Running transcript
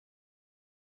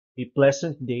A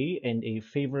pleasant day and a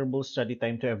favorable study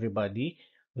time to everybody.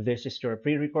 This is your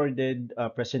pre-recorded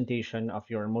presentation of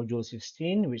your Module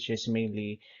 16, which is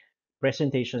mainly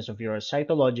presentations of your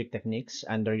cytologic techniques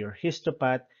under your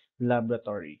histopath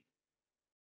laboratory.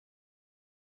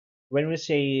 When we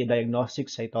say diagnostic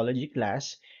cytology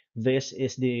class, this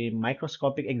is the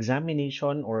microscopic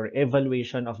examination or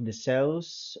evaluation of the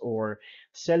cells or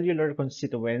cellular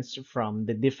constituents from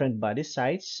the different body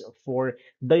sites for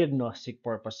diagnostic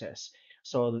purposes.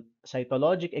 So,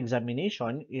 cytologic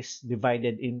examination is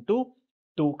divided into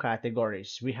two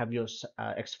categories. We have your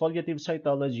exfoliative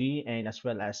cytology and as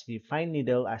well as the fine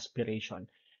needle aspiration.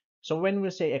 So when we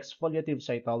say exfoliative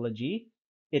cytology,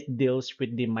 it deals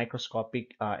with the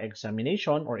microscopic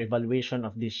examination or evaluation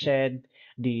of the shed,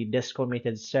 the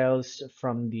desquamated cells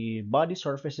from the body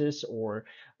surfaces or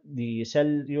the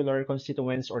cellular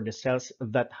constituents or the cells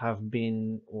that have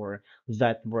been or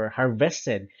that were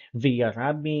harvested via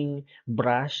rubbing,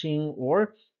 brushing,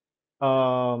 or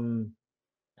um,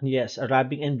 yes,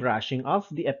 rubbing and brushing of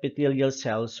the epithelial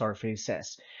cell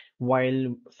surfaces,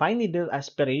 while fine needle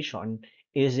aspiration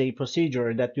is a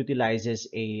procedure that utilizes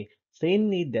a thin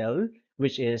needle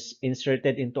which is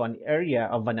inserted into an area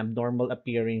of an abnormal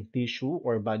appearing tissue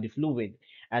or body fluid.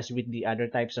 As with the other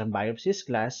types of biopsies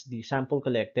class, the sample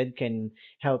collected can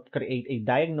help create a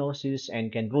diagnosis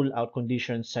and can rule out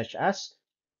conditions such as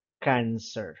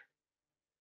cancer.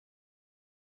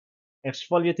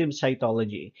 Exfoliative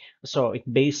cytology. So it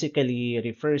basically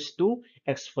refers to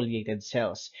exfoliated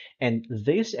cells. And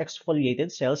these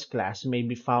exfoliated cells class may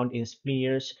be found in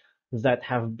smears that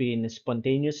have been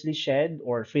spontaneously shed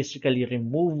or physically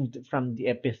removed from the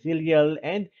epithelial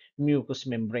and mucous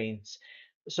membranes.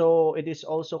 So it is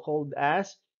also called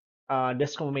as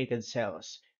desquamated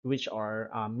cells, which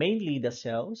are mainly the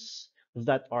cells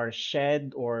that are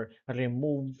shed or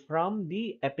removed from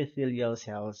the epithelial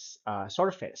cells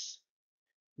surface.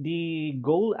 The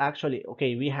goal actually,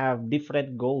 okay, we have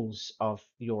different goals of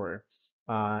your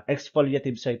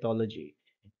exfoliative cytology.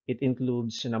 It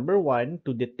includes number one,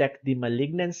 to detect the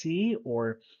malignancy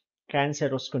or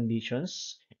cancerous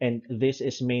conditions, and this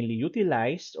is mainly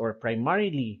utilized or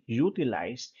primarily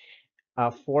utilized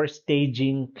for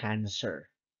staging cancer.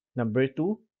 Number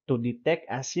two, to detect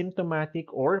asymptomatic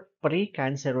or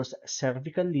precancerous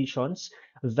cervical lesions,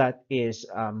 that is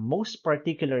most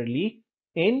particularly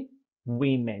in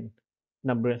women.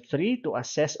 Number three, to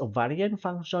assess ovarian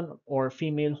function or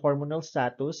female hormonal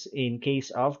status in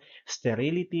case of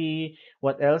sterility,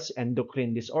 what else,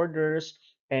 endocrine disorders,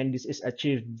 and this is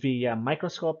achieved via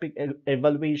microscopic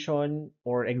evaluation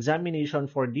or examination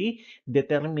for the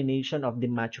determination of the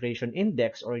maturation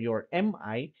index or your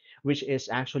MI, which is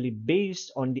actually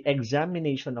based on the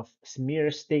examination of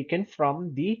smears taken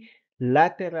from the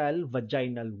lateral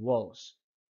vaginal walls.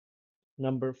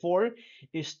 Number four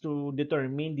is to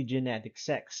determine the genetic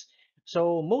sex.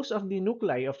 So most of the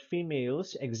nuclei of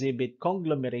females exhibit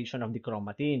conglomeration of the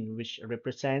chromatin, which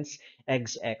represents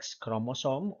XX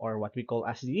chromosome or what we call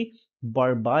as the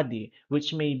bar body,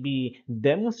 which may be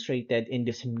demonstrated in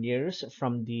the smears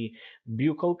from the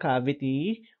buccal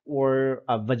cavity or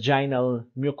vaginal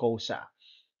mucosa.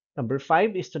 Number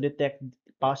five is to detect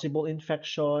possible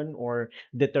infection or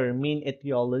determine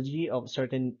etiology of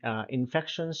certain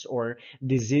infections or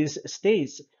disease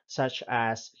states, such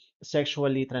as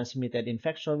sexually transmitted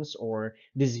infections or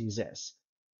diseases.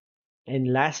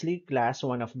 And lastly, class,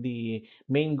 one of the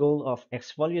main goal of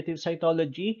exfoliative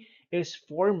cytology is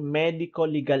for medical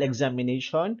legal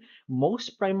examination,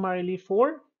 most primarily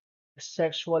for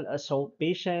sexual assault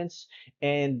patients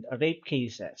and rape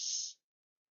cases.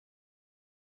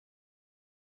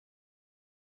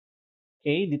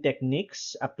 Okay, the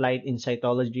techniques applied in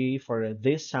cytology for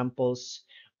these samples,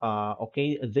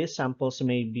 these samples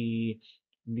may be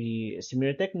the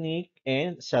smear technique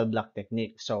and cell block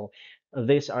technique. So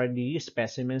these are the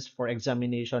specimens for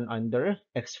examination under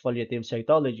exfoliative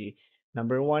cytology.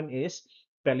 Number one is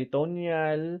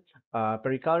peritoneal,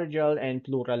 pericardial, and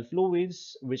pleural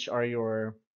fluids, which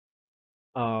are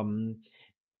um,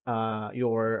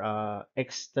 your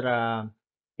extra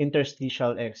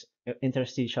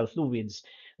interstitial fluids.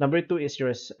 Number two is your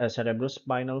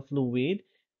cerebrospinal fluid,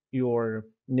 your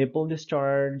nipple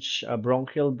discharge,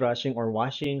 bronchial brushing or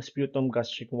washing, sputum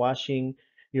gastric washing,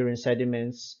 urine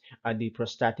sediments, the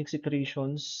prostatic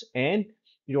secretions, and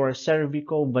your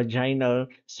cervico-vaginal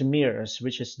smears,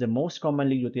 which is the most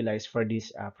commonly utilized for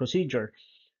this procedure.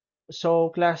 So,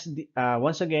 class,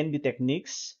 once again, the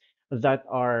techniques that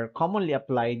are commonly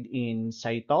applied in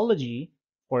cytology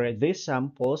for these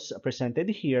samples presented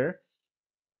here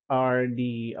are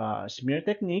the smear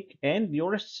technique and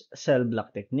your cell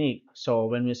block technique. So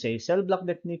when we say cell block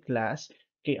technique class,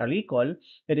 okay, a recall,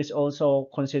 it is also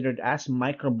considered as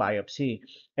microbiopsy,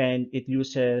 and it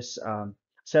uses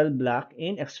cell block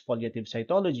in exfoliative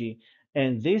cytology.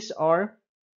 And these are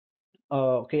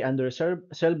okay, under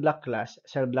cell block class,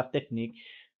 cell block technique,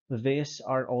 these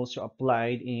are also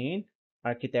applied in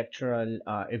architectural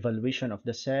evaluation of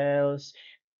the cells,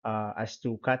 as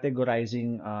to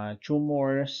categorizing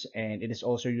tumors, and it is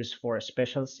also used for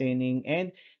special staining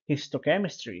and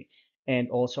histochemistry, and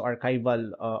also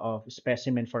archival of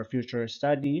specimen for future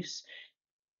studies.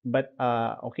 But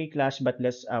okay, class, but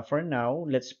let's for now,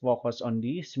 let's focus on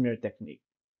the smear technique.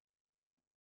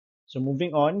 So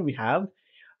moving on, we have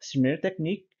smear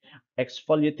technique,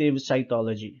 exfoliative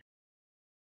cytology.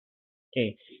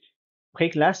 Okay, okay,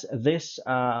 class, this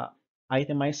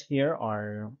itemized here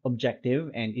are objective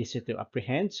and easy to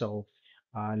apprehend. So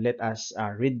let us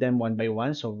read them one by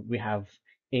one. So we have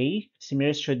A,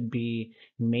 smears should be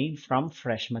made from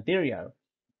fresh material.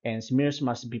 And smears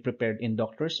must be prepared in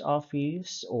doctor's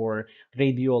office or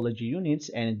radiology units.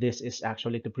 And this is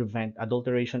actually to prevent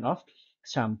adulteration of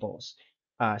samples.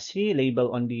 C,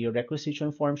 label on the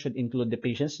requisition form should include the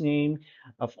patient's name,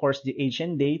 of course, the age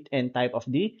and date, and type of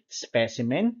the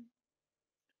specimen.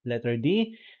 Letter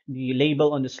D, the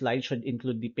label on the slide should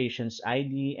include the patient's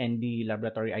ID and the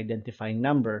laboratory identifying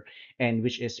number, and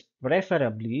which is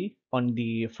preferably on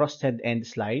the frosted end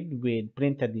slide with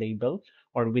printed label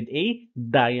or with a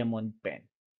diamond pen.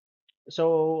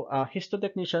 So,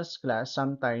 histotechnicians class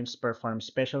sometimes perform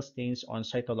special stains on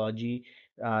cytologic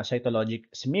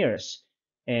smears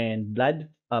and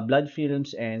blood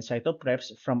films and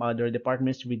cytopreps from other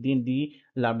departments within the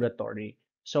laboratory.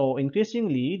 So,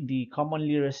 increasingly, the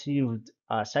commonly received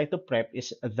cytoprep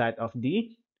is that of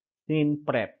the thin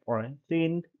prep or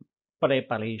thin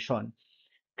preparation.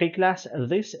 Okay, class,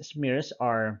 these smears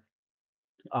are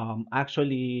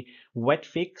actually wet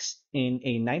fixed in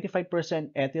a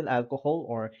 95% ethyl alcohol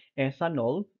or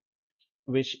ethanol,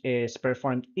 which is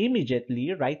performed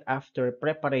immediately right after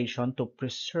preparation to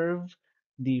preserve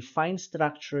the fine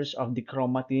structures of the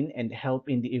chromatin and help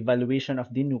in the evaluation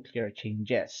of the nuclear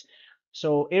changes.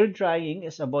 So air drying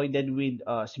is avoided with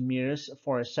smears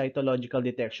for cytological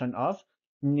detection of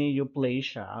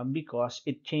neoplasia because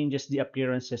it changes the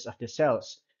appearances of the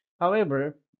cells.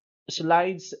 However,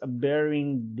 slides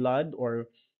bearing blood or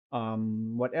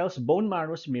what else, bone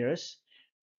marrow smears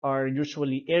are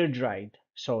usually air dried.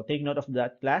 So take note of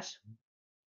that, class.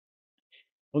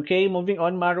 Okay, moving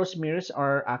on, marrow smears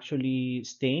are actually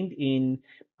stained in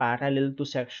parallel to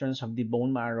sections of the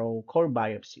bone marrow core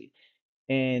biopsy.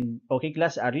 And okay,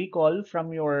 class, a recall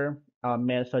from your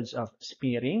methods of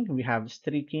smearing. We have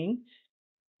streaking,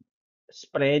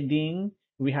 spreading.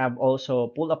 We have also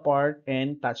pull apart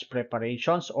and touch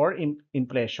preparations or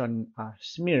impression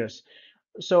smears.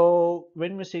 So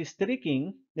when we say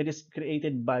streaking, it is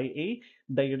created by a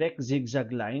direct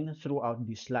zigzag line throughout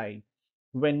the slide.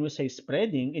 When we say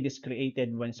spreading, it is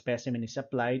created when specimen is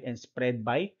applied and spread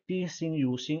by teasing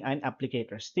using an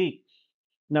applicator stick.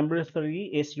 Number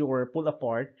three is your pull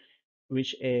apart,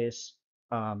 which is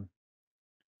um,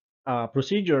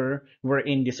 procedure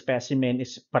wherein the specimen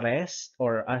is pressed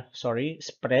or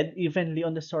spread evenly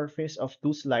on the surface of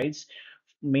two slides,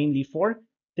 mainly for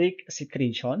thick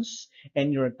secretions.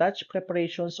 And your touch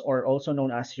preparations, or also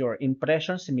known as your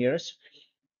impression smears,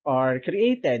 are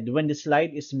created when the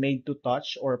slide is made to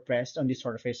touch or pressed on the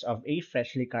surface of a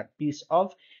freshly cut piece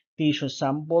of tissue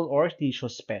sample or tissue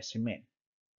specimen.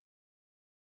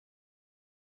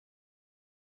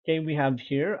 Okay, we have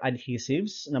here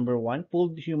adhesives. Number one,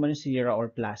 pooled human sera or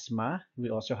plasma.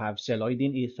 We also have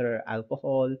celloidine ether,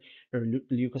 alcohol, your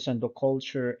leukocyto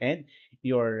culture, and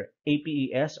your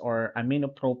APES or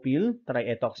aminopropyl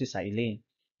triethoxysilane.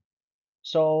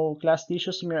 So, class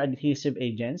tissue smear adhesive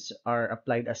agents are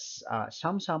applied as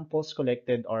some samples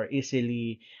collected are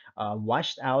easily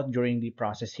washed out during the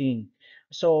processing.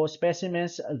 So,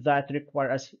 specimens that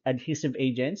require adhesive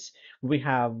agents, we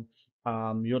have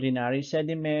urinary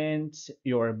sediments,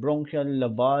 your bronchial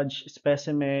lavage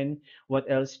specimen, what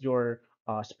else? Your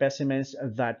specimens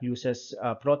that uses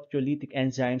proteolytic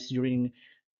enzymes during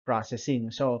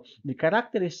processing. So, the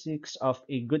characteristics of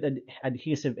a good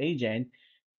adhesive agent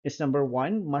is number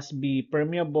one, must be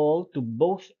permeable to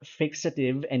both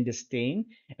fixative and the stain,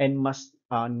 and must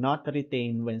not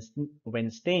retain when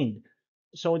stained.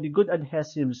 So the good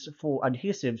adhesives for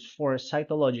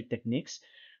cytologic techniques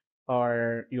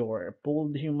are your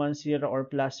pooled human sera or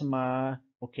plasma,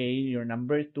 okay, your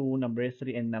number two, number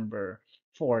three, and number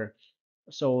four.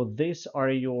 So these are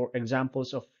your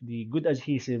examples of the good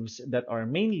adhesives that are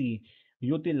mainly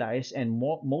utilized and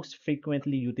most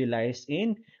frequently utilized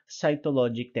in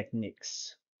cytologic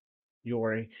techniques.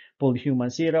 Your pulled human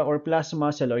sera or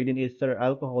plasma, celluloid in ether,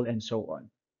 alcohol, and so on.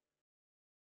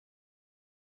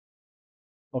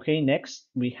 Okay, next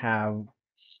we have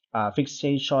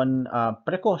fixation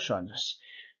precautions.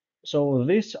 So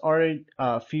these are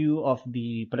a few of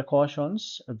the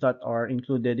precautions that are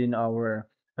included in our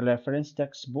reference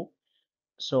textbook.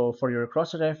 So for your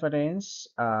cross-reference,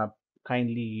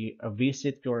 kindly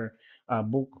visit your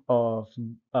book of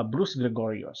Bruce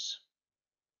Gregorius.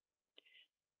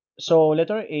 So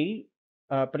letter A,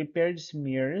 prepared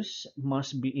smears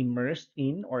must be immersed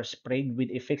in or sprayed with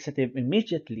a fixative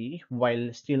immediately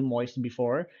while still moist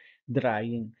before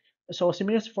drying. So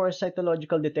smears for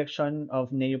cytological detection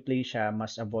of neoplasia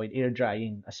must avoid air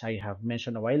drying, as I have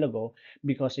mentioned a while ago,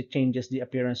 because it changes the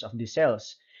appearance of the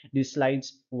cells. These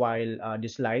slides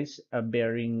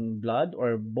bearing blood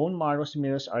or bone marrow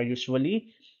smears are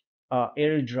usually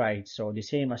air dried, so the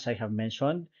same as I have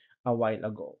mentioned a while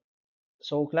ago.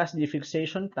 So class D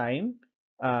fixation time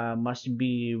must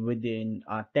be within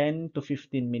 10 to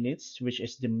 15 minutes, which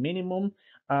is the minimum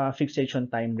fixation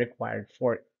time required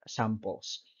for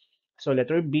samples. So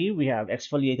letter B, we have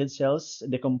exfoliated cells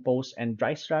decompose and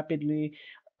rise rapidly,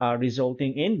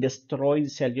 resulting in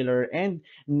destroyed cellular and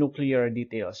nuclear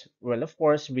details. Well, of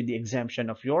course, with the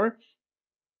exemption of your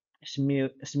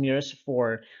smears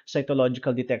for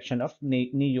cytological detection of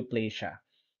neoplasia.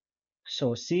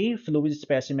 So C, fluid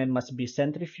specimen must be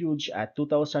centrifuged at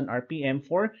 2000 RPM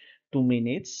for 2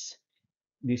 minutes.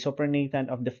 The supernatant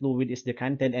of the fluid is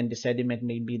decanted and the sediment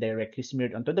may be directly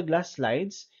smeared onto the glass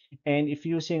slides. And if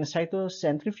using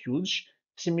cytocentrifuge,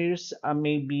 smears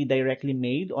may be directly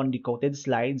made on the coated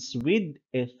slides with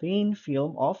a thin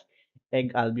film of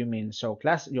egg albumin. So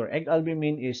your egg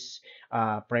albumin is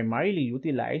primarily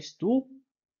utilized to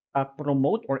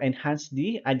promote or enhance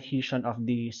the adhesion of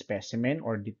the specimen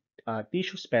or the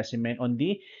tissue specimen on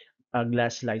the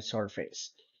glass slide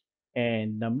surface.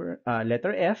 And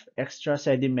letter F, extra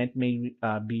sediment may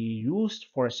be used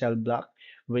for cell block,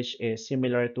 which is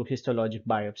similar to histologic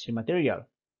biopsy material.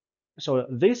 So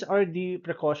these are the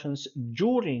precautions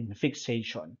during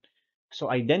fixation. So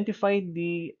identify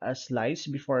the slides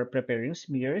before preparing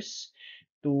smears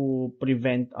to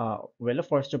prevent, well, of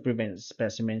course, to prevent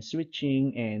specimen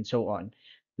switching and so on.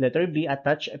 Letter B,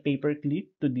 attach a paper clip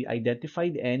to the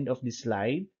identified end of the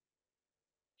slide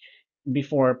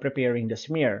before preparing the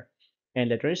smear. And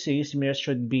letter C, smears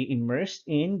should be immersed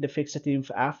in the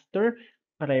fixative after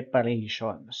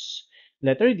preparations.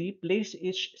 Letter D, place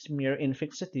each smear in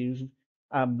fixative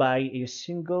by a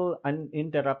single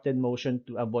uninterrupted motion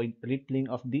to avoid rippling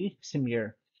of the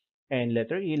smear. And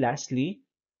letter E, lastly,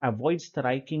 avoid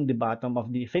striking the bottom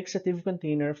of the fixative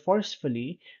container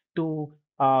forcefully to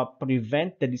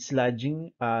prevent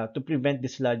dislodging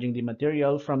the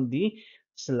material from the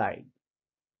slide.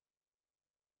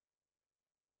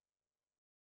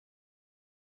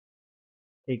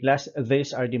 A class,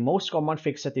 these are the most common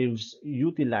fixatives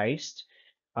utilized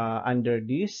under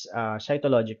these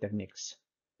cytologic techniques.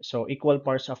 So equal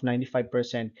parts of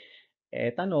 95%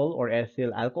 ethanol or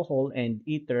ethyl alcohol and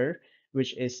ether,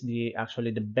 which is the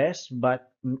actually the best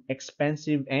but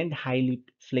expensive and highly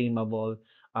flammable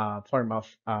form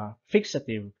of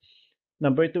fixative.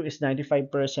 Number two is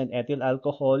 95% ethyl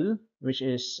alcohol, which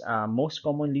is most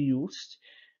commonly used.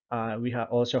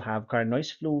 Also have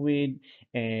carnoise fluid,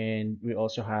 and we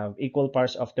also have equal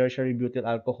parts of tertiary butyl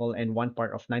alcohol and 1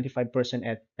 part of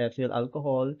 95% ethyl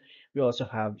alcohol. We also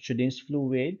have Schudin's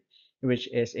fluid,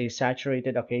 which is a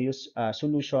saturated aqueous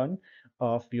solution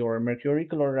of your mercury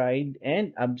chloride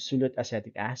and absolute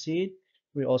acetic acid.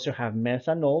 We also have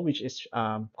methanol, which is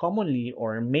commonly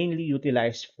or mainly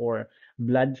utilized for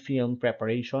blood film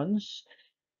preparations.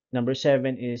 Number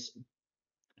seven is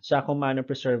Sacomano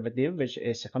preservative, which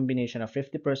is a combination of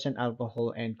 50%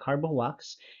 alcohol and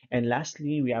carbowax. And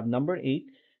lastly, we have number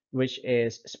eight, which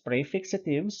is spray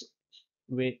fixatives.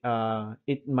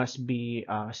 It must be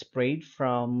sprayed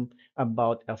from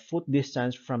about a foot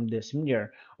distance from the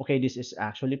smear. Okay, this is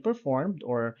actually performed,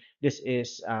 or this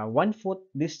is 1 foot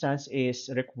distance is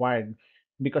required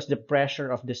because the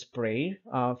pressure of the spray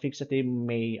fixative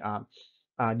may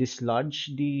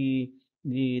dislodge the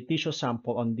tissue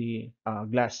sample on the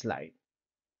glass slide.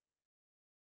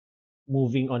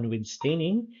 Moving on with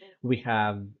staining, we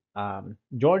have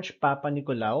George Papa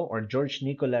Nicolau or George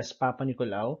Nicholas Papa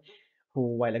Nicolau,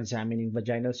 who, while examining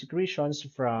vaginal secretions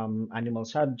from animal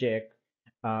subject,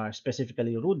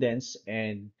 specifically rodents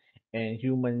and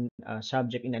human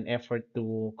subject in an effort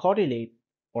to correlate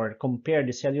or compare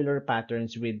the cellular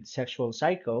patterns with sexual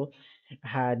cycle,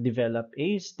 had developed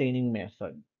a staining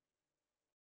method.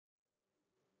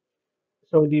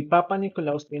 So the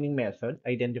Papa-Nicolau staining method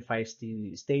identifies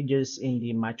the stages in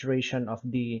the maturation of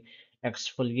the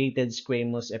exfoliated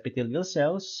squamous epithelial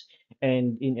cells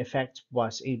and in effect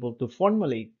was able to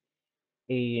formulate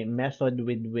a method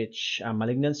with which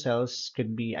malignant cells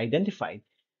could be identified.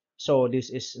 So this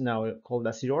is now called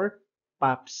as your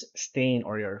PAPS stain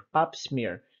or your PAP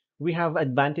smear. We have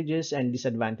advantages and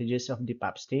disadvantages of the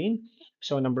PAP stain.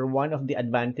 So number one of the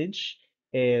advantage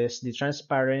is the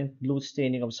transparent blue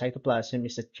staining of cytoplasm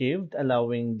is achieved,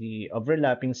 allowing the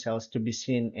overlapping cells to be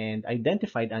seen and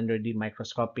identified under the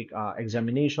microscopic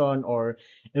examination or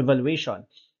evaluation.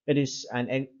 It is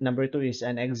number two is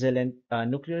an excellent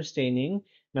nuclear staining.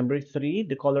 Number three,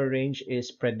 the color range is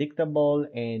predictable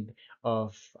and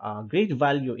of great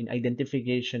value in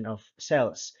identification of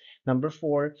cells. Number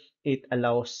four, it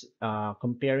allows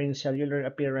comparing cellular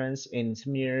appearance in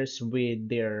smears with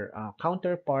their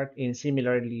counterpart in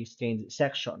similarly stained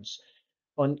sections.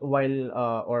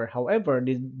 However,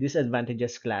 the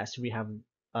disadvantages class, we have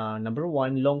number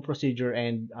one, long procedure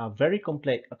and very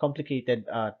complicated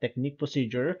technique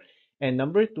procedure. And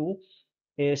number two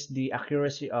is the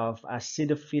accuracy of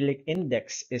acidophilic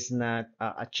index is not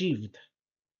achieved.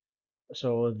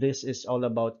 So this is all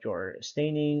about your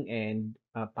staining and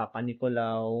Papa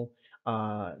Nicolau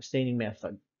staining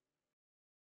method.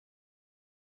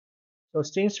 So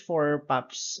stains for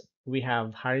PAPs, we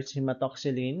have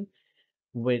hematoxylin,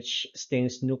 which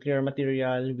stains nuclear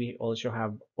material. We also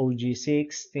have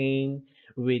OG6 stain,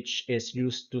 which is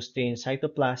used to stain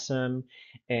cytoplasm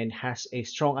and has a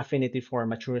strong affinity for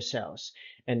mature cells.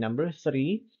 And number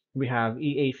three, we have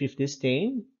EA50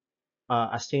 stain,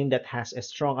 a stain that has a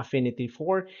strong affinity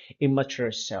for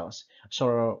immature cells.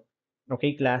 So,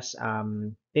 okay, class,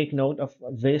 take note of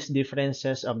these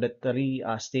differences of the three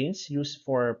stains used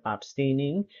for PAP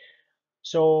staining.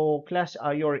 So, class,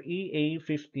 your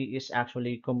EA50 is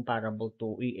actually comparable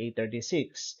to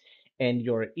EA36, and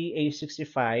your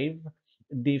EA65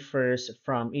 differs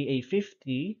from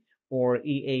EA50 or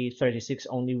EA36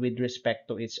 only with respect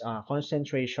to its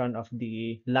concentration of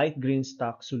the light green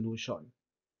stock solution.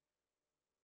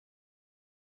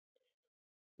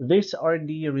 These are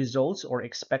the results or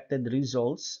expected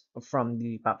results from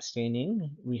the pap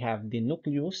staining. We have the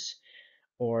nucleus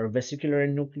or vesicular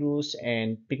nucleus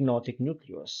and pyknotic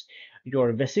nucleus.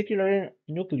 Your vesicular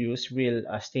nucleus will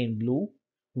stain blue,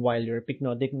 while your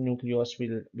pyknotic nucleus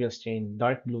will stain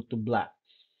dark blue to black.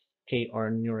 Okay,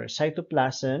 on your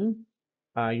cytoplasm,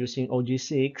 using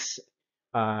OG6,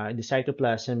 the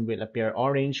cytoplasm will appear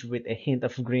orange with a hint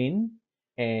of green.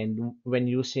 And when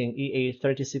using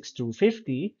EA36 to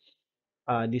 50,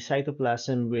 the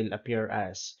cytoplasm will appear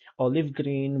as olive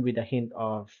green with a hint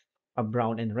of a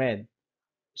brown and red.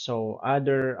 So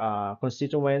other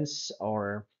constituents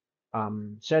or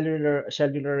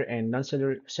cellular and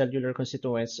non-cellular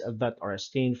constituents that are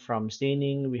stained from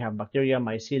staining, we have bacteria,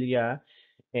 mycelia,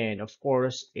 and of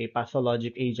course a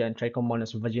pathologic agent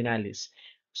Trichomonas vaginalis.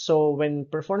 So when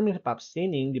performing pap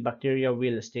staining, the bacteria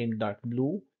will stain dark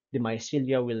blue, the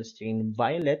mycelia will stain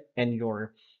violet, and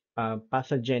your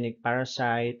pathogenic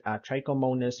parasite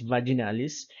Trichomonas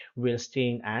vaginalis will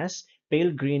stain as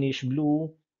pale greenish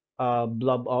blue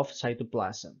blob of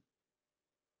cytoplasm.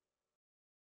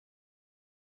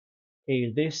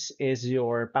 Okay, this is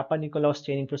your Papa Nicolau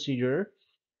staining procedure.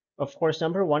 Of course,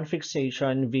 number one,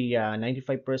 fixation via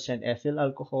 95% ethyl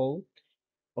alcohol.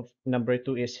 Number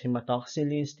two is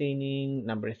hematoxylin staining.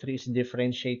 Number three is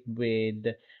differentiate with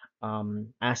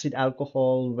acid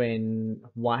alcohol when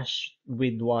washed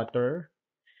with water,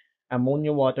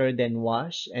 ammonia water, then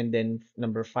wash. And then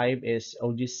number five is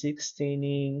OG6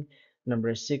 staining.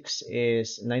 Number six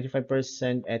is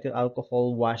 95% ethyl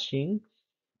alcohol washing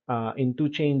in two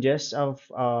changes of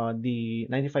the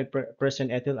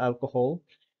 95% ethyl alcohol.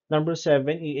 Number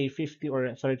seven, EA50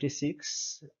 or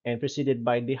 36, and preceded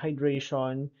by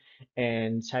dehydration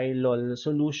and xylol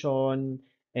solution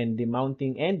and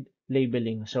demounting and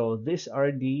labeling. So these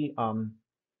are the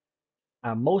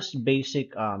most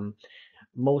basic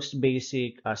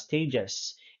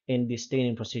stages in the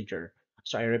staining procedure.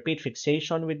 So I repeat,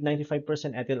 fixation with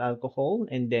 95% ethyl alcohol,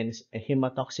 and then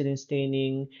hematoxylin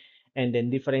staining, and then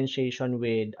differentiation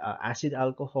with acid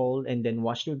alcohol, and then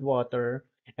wash with water,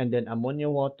 and then ammonia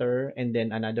water, and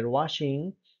then another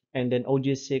washing, and then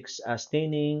OG6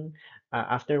 staining.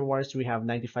 Afterwards, we have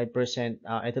 95%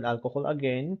 ethyl alcohol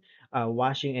again,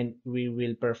 washing, and we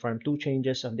will perform two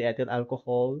changes of the ethyl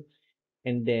alcohol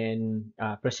and then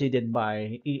preceded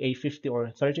by EA50 or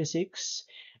 36.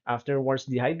 Afterwards,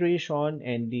 dehydration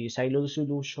and the xylol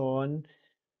solution,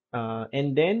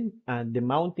 and then the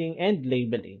mounting and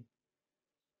labeling.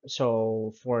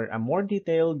 So for a more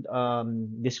detailed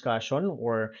discussion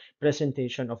or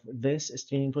presentation of these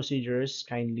screening procedures,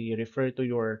 kindly refer to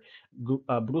your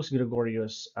Bruce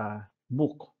Gregorius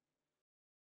book.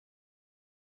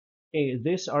 Okay,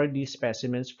 these are the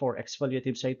specimens for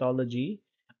exfoliative cytology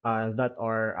that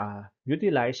are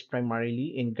utilized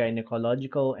primarily in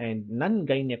gynecological and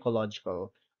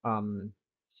non-gynecological um,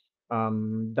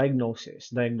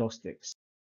 diagnostics.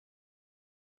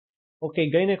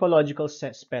 Okay, gynecological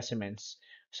specimens.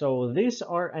 So these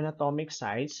are anatomic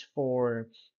sites for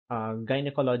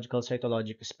gynecological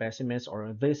cytologic specimens,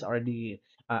 or these are the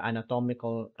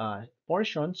anatomical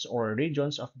portions or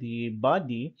regions of the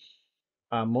body,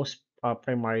 most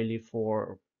primarily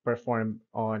for performed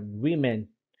on women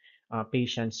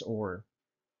patients or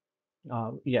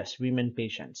yes, women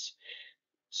patients.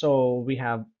 So we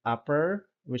have upper,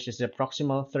 which is the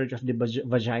proximal third of the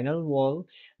vaginal wall,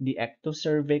 the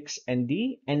ectocervix, and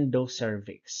the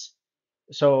endocervix.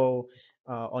 So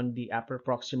on the upper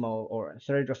proximal or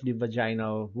third of the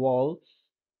vaginal wall,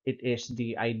 it is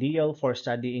the ideal for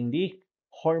studying the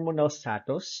hormonal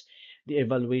status, the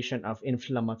evaluation of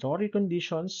inflammatory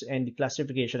conditions, and the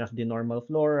classification of the normal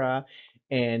flora,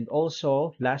 and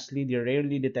also, lastly, the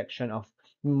rarely detection of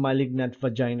malignant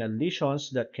vaginal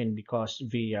lesions that can be caused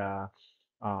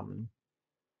um,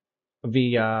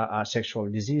 via sexual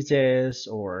diseases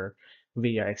or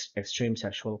via extreme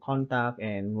sexual contact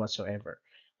and whatsoever,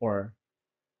 or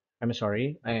I'm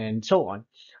sorry, and so on.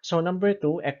 So number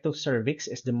two,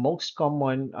 ectocervix is the most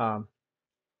common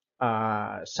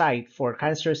site for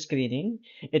cancer screening.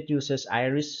 It uses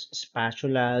iris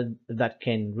spatula that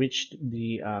can reach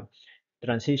the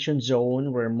transition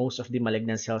zone where most of the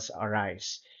malignant cells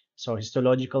arise. So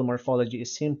histological morphology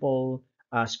is simple,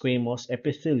 squamous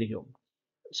epithelium.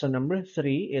 So number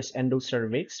three is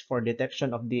endocervix for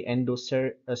detection of the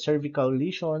endocervical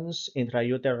lesions,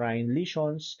 intrauterine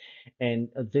lesions, and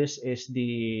this is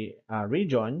the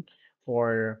region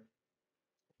for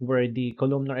where the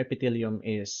columnar epithelium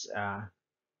is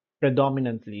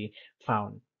predominantly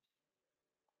found.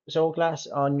 So class,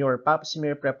 on your pap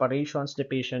smear preparations, the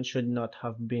patient should not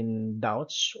have been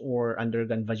doused or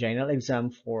undergone vaginal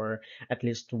exam for at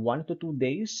least 1 to 2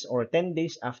 days or 10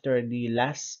 days after the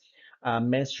last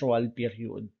menstrual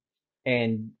period.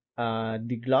 And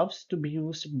the gloves to be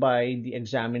used by the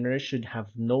examiner should have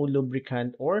no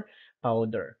lubricant or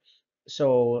powder.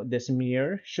 So the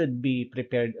smear should be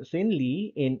prepared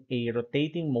thinly in a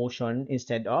rotating motion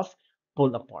instead of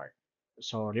pull apart.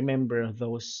 So remember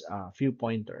those few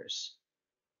pointers.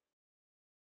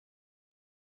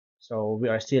 So we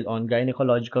are still on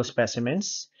gynecological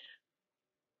specimens.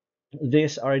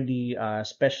 These are the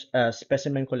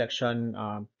specimen collection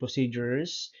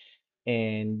procedures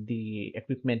and the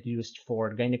equipment used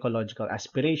for gynecological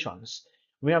aspirations.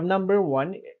 We have number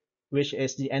one, which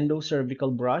is the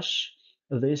endocervical brush.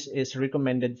 This is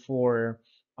recommended for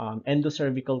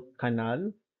endocervical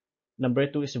canal. Number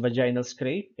two is vaginal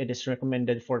scrape. It is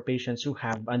recommended for patients who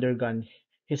have undergone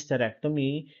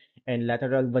hysterectomy, and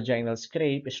lateral vaginal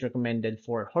scrape is recommended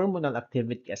for hormonal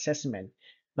activity assessment.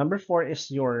 Number four is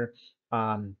your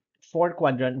four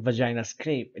quadrant vaginal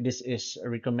scrape. This is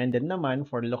recommended naman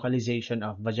for localization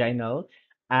of vaginal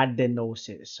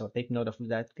adenosis. So take note of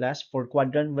that, class. Four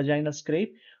quadrant vaginal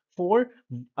scrape for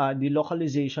the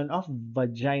localization of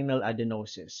vaginal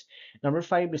adenosis. Number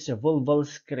five is a vulvar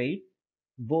scrape.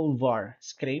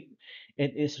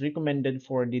 It is recommended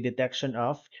for the detection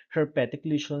of herpetic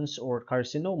lesions or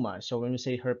carcinoma. So when we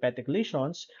say herpetic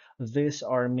lesions, these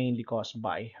are mainly caused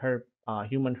by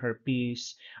human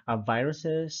herpes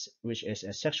viruses, which is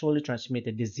a sexually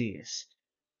transmitted disease.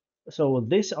 So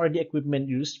these are the equipment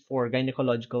used for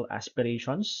gynecological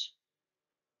aspirations.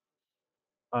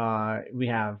 We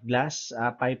have glass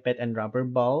pipette and rubber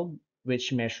bulb,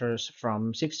 which measures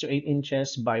from 6 to 8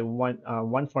 inches by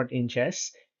 1/4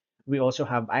 inches. We also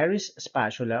have iris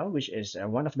spatula, which is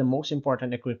one of the most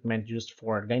important equipment used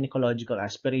for gynecological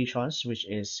aspirations, which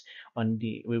is on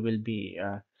the we will be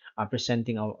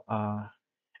presenting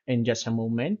in just a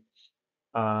moment.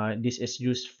 This is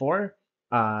used for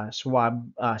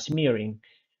swab smearing.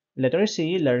 Letter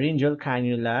C, laryngeal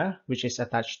cannula, which is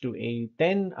attached to a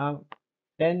 10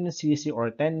 cc or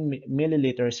 10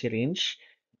 milliliter syringe,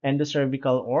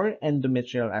 endocervical or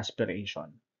endometrial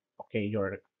aspiration. Okay,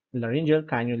 your laryngeal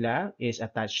cannula is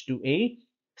attached to a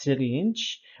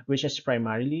syringe, which is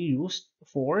primarily used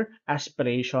for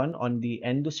aspiration on the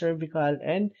endocervical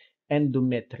and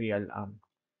endometrial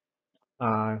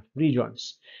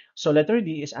regions. So letter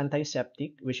D is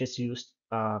antiseptic, which is used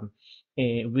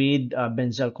with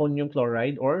benzalkonium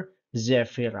chloride or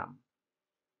Zephyram.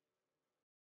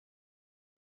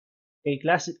 A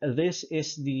class, this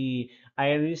is the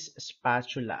iris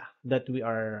spatula that we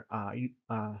are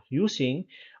using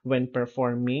when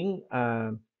performing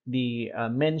the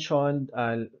mentioned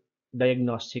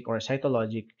diagnostic or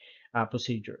cytologic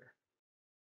procedure.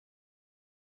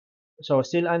 So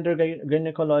still under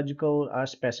gynecological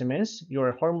specimens,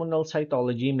 your hormonal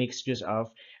cytology makes use of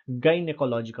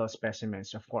gynecological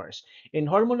specimens, of course. In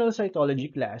hormonal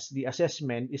cytology class, the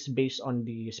assessment is based on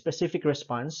the specific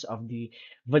response of the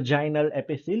vaginal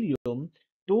epithelium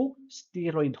to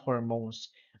steroid hormones.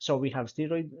 So we have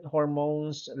steroid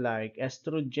hormones like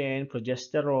estrogen,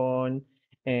 progesterone,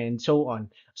 and so on.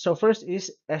 So first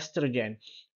is estrogen.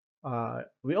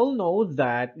 We all know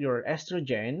that your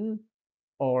estrogen,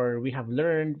 or we have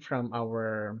learned from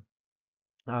our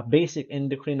basic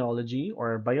endocrinology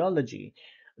or biology,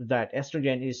 that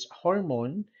estrogen is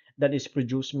hormone that is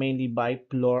produced mainly by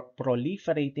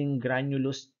proliferating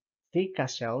granulous theca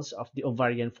cells of the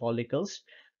ovarian follicles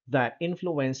that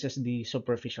influences the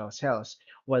superficial cells,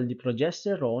 while the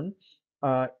progesterone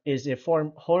is a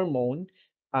form hormone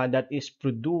that is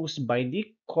produced by the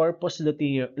corpus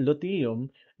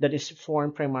luteum that is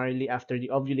formed primarily after the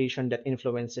ovulation that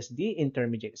influences the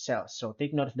intermediate cells. So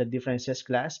take note of the differences,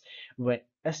 class. When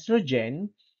estrogen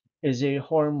is a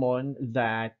hormone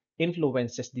that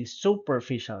influences the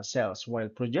superficial cells, while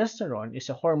progesterone is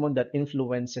a hormone that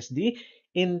influences the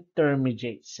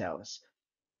intermediate cells.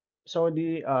 So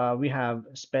the we have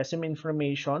specimen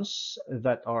informations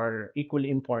that are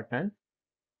equally important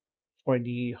for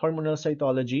the hormonal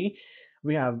cytology.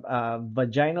 We have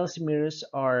vaginal smears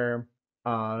are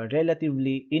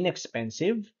relatively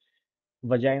inexpensive.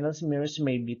 Vaginal smears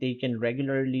may be taken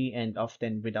regularly and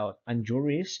often without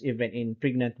injuries, even in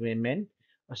pregnant women.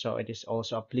 So it is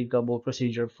also applicable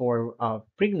procedure for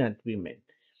pregnant women.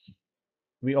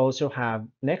 We also have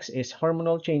next is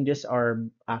hormonal changes are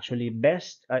actually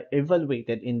best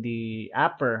evaluated in the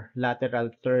upper lateral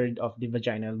third of the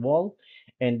vaginal wall,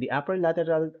 and the upper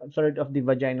lateral third of the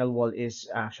vaginal wall is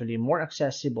actually more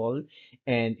accessible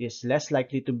and is less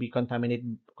likely to be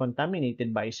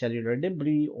contaminated by cellular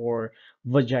debris or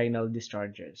vaginal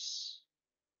discharges.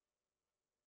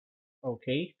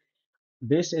 Okay.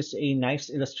 This is a nice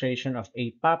illustration of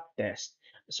a pap test.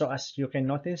 So as you can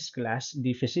notice, class,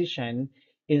 the physician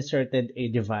inserted a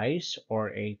device or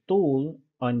a tool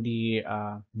on the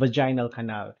vaginal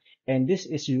canal, and this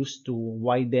is used to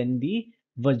widen the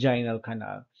vaginal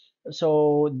canal.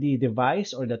 So the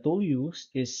device or the tool used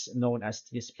is known as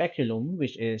the speculum,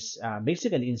 which is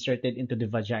basically inserted into the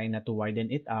vagina to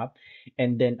widen it up,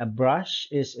 and then a brush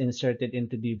is inserted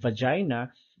into the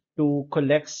vagina to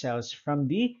collect cells from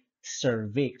the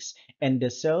cervix, and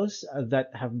the cells that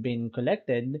have been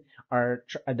collected are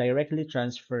directly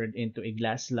transferred into a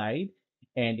glass slide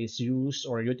and is used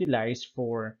or utilized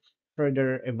for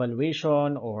further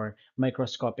evaluation or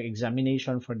microscopic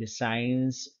examination for the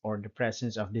signs or the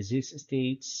presence of disease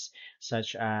states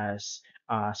such as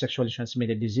sexually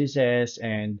transmitted diseases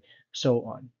and so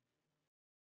on.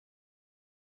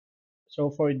 So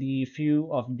for the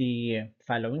few of the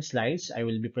following slides, I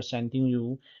will be presenting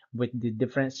you with the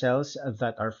different cells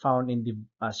that are found in the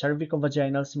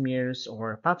cervicovaginal smears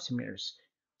or pap smears.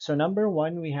 So number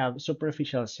one, we have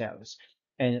superficial cells,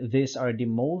 and these are the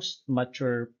most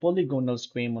mature polygonal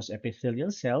squamous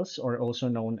epithelial cells, or also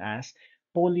known as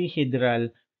polyhedral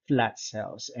flat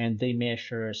cells, and they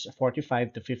measure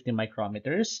 45 to 50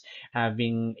 micrometers,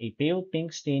 having a pale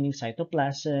pink staining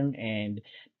cytoplasm and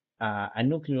a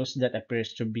nucleus that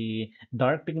appears to be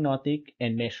dark pignotic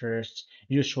and measures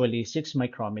usually 6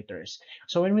 micrometers.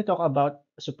 So when we talk about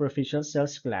superficial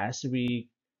cells class, we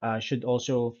should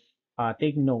also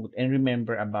take note and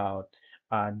remember about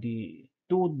the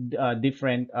two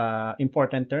different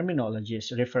important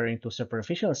terminologies referring to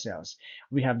superficial cells.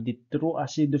 We have the true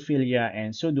acidophilia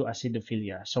and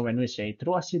pseudoacidophilia. So when we say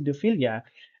true acidophilia,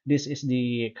 this is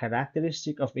the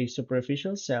characteristic of a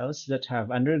superficial cells that have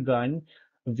undergone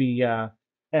via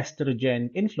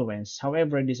estrogen influence.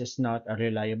 However, this is not a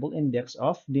reliable index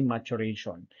of the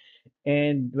maturation.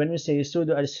 And when we say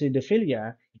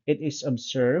pseudoacidophilia, it is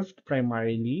observed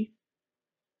primarily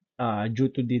due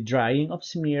to the drying of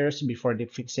smears before the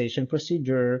fixation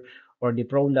procedure or the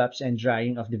prolapse and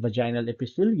drying of the vaginal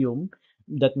epithelium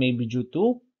that may be due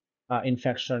to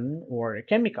infection or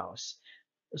chemicals.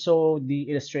 So the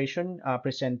illustration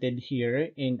presented here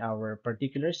in our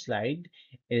particular slide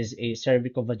is a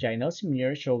cervicovaginal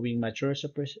smear showing mature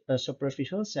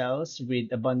superficial cells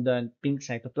with abundant pink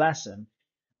cytoplasm.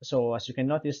 So as you can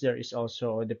notice, there is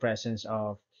also the presence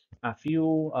of a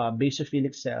few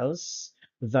basophilic cells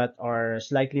that are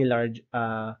slightly large,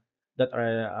 that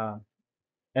are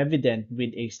evident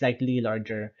with a slightly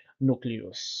larger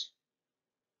nucleus.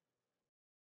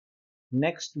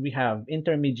 Next, we have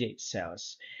intermediate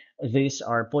cells. These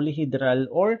are polyhedral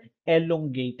or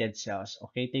elongated cells.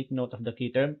 Okay, take note of the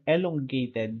key term,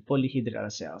 elongated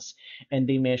polyhedral cells. And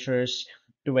they measures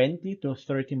 20 to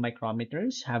 30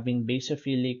 micrometers, having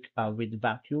basophilic with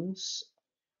vacuums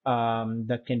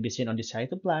that can be seen on the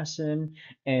cytoplasm,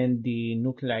 and the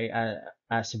nuclei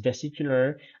as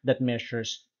vesicular that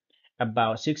measures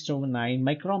about 6 to 9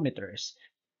 micrometers.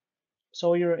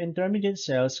 So your intermediate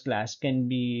cells class can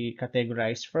be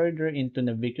categorized further into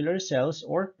navicular cells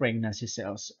or pregnancy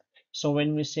cells. So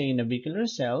when we say navicular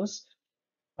cells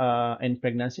and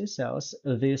pregnancy cells,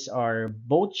 these are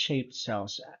both shaped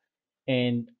cells.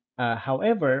 And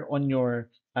however, on your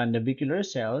navicular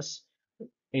cells,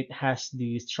 it has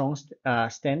the strong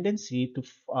tendency to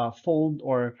fold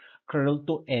or curl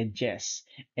to edges.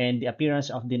 And the appearance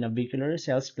of the navicular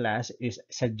cells class is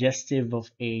suggestive of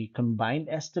a combined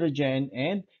estrogen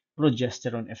and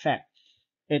progesterone effect.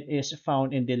 It is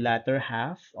found in the latter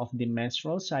half of the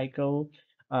menstrual cycle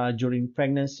during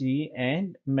pregnancy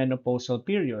and menopausal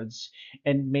periods,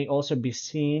 and may also be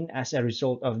seen as a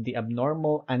result of the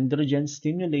abnormal androgen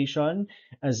stimulation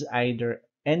as either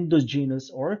endogenous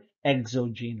or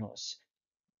exogenous.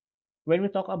 When we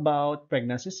talk about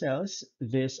pregnancy cells,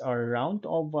 these are round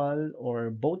oval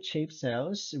or boat-shaped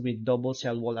cells with double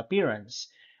cell wall appearance.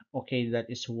 Okay, that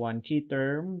is one key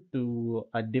term to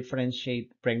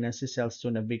differentiate pregnancy cells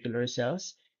to navicular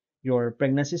cells. Your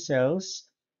pregnancy cells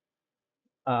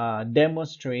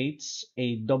demonstrates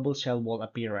a double cell wall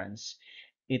appearance.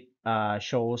 It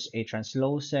shows a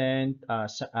translucent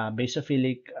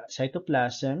basophilic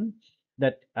cytoplasm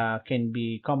that can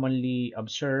be commonly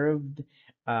observed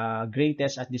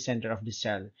greatest at the center of the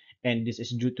cell. And this is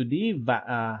due to the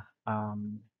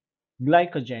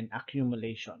glycogen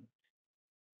accumulation.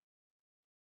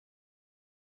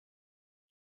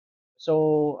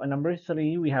 So number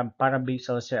three, we have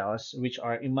parabasal cells, which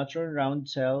are immature round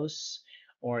cells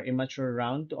or immature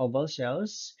round to oval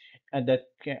cells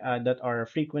that are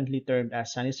frequently termed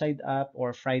as sunny side up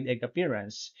or fried egg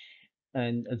appearance.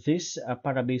 And these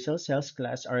parabasal cells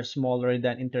class are smaller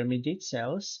than intermediate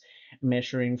cells,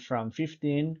 measuring from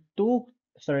 15 to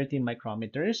 30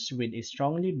 micrometers with a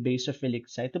strongly basophilic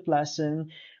cytoplasm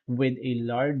with a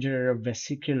larger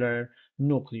vesicular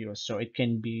nucleus. So it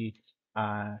can be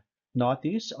uh,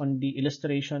 noticed on the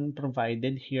illustration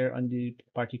provided here on the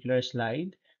particular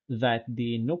slide that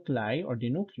the nuclei or the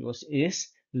nucleus is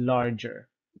larger.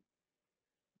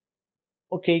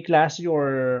 Okay, class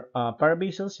your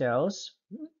parabasal cells.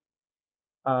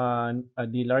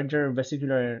 The larger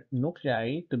vesicular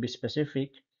nuclei, to be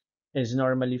specific, is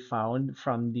normally found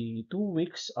from the 2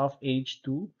 weeks of age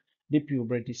to the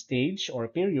puberty stage or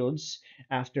periods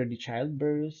after the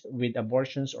childbirth with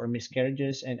abortions or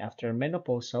miscarriages and after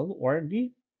menopausal or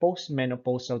the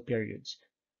postmenopausal periods.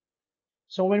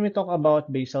 So when we talk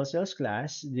about basal cells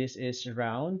class, this is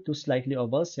round to slightly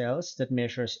oval cells that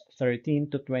measures 13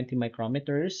 to 20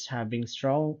 micrometers, having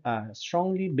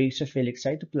strongly basophilic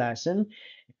cytoplasm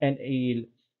and a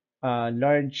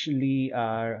largely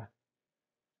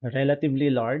relatively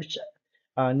large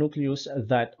nucleus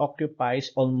that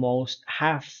occupies almost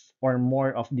half or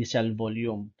more of the cell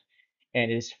volume,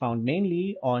 and it is found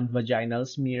mainly on vaginal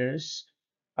smears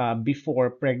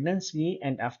before pregnancy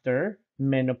and after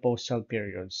menopausal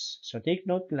periods. So take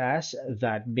note, class,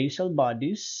 that basal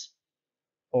bodies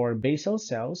or basal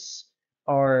cells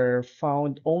are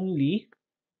found only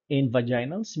in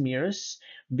vaginal smears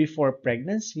before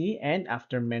pregnancy and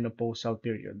after menopausal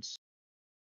periods.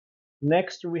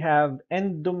 Next, we have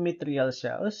endometrial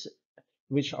cells,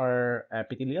 which are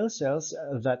epithelial cells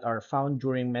that are found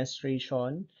during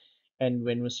menstruation. And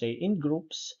when we say in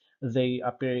groups, they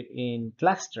appear in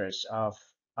clusters of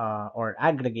or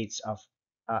aggregates of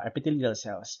epithelial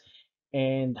cells.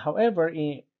 And however,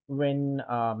 when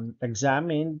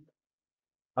examined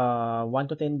 1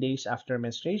 to 10 days after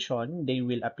menstruation, they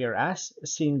will appear as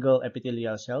single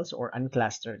epithelial cells or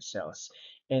unclustered cells.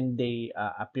 And they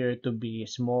appear to be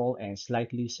small and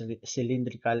slightly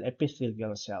cylindrical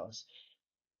epithelial cells.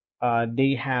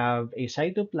 They have a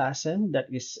cytoplasm that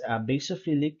is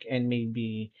basophilic and may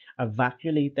be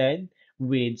vacuolated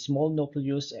with small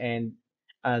nucleus and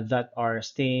that are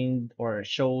stained or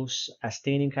shows a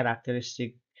staining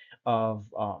characteristic of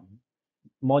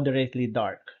moderately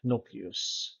dark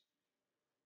nucleus.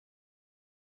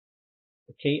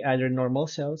 Okay, other normal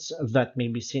cells that may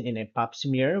be seen in a pap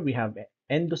smear. We have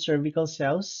endocervical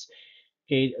cells.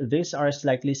 Okay, these are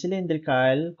slightly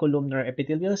cylindrical columnar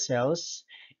epithelial cells,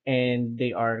 and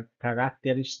they are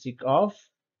characteristic of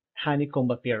honeycomb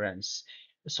appearance.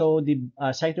 So the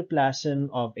cytoplasm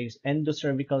of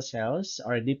endocervical cells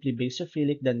are deeply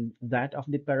basophilic than that of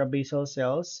the parabasal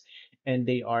cells, and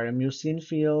they are mucin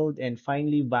filled and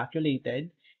finely vacuolated.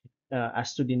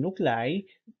 As to the nuclei,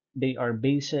 they are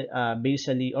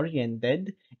basally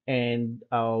oriented and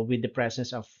with the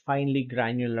presence of finely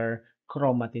granular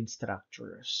chromatin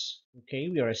structures. Okay,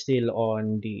 we are still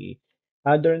on the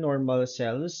other normal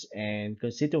cells and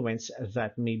constituents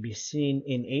that may be seen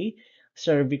in a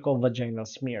cervicovaginal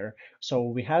smear. So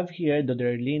we have here the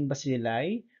Derlin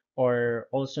bacilli, or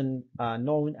also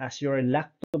known as your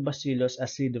Lactobacillus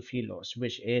acidophilus,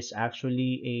 which is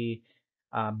actually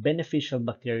a beneficial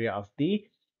bacteria of the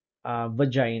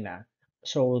vagina.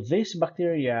 So these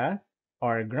bacteria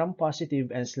are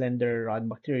gram-positive and slender rod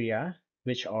bacteria,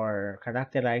 which are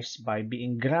characterized by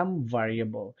being gram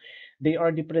variable. They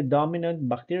are the predominant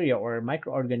bacteria or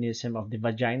microorganism of the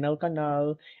vaginal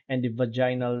canal and the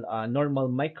vaginal normal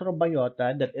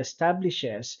microbiota that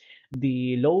establishes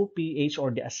the low pH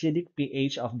or the acidic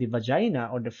pH of the vagina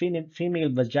or the female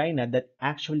vagina that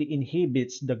actually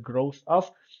inhibits the growth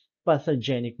of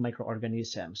pathogenic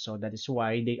microorganisms. So that is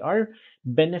why they are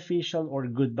beneficial or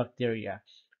good bacteria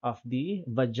of the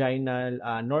vaginal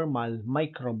normal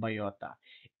microbiota.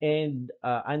 And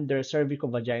under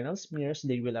cervicovaginal smears,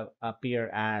 they will appear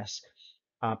as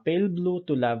pale blue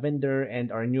to lavender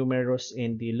and are numerous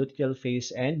in the luteal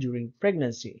phase and during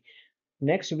pregnancy.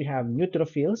 Next, we have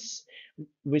neutrophils,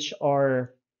 which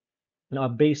are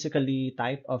basically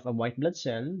type of a white blood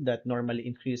cell that normally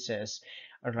increases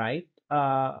right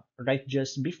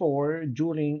just before,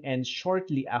 during, and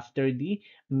shortly after the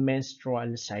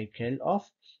menstrual cycle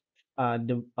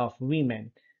of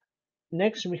women.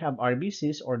 Next, we have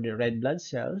RBCs, or the red blood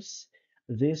cells.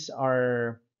 These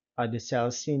are the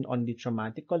cells seen on the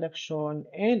traumatic collection,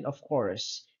 and of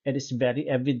course, it is very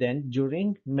evident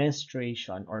during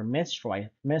menstruation or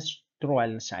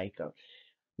menstrual cycle.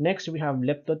 Next, we have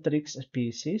Leptotrix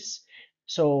species.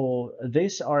 So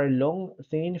these are long,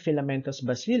 thin filamentous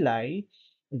bacilli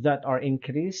that are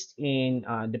increased in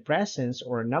the presence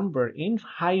or number in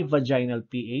high vaginal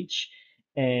pH,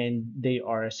 and they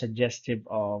are suggestive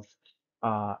of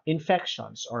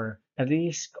infections or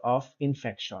risk of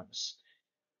infections.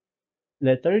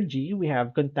 Letter G, we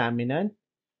have contaminant,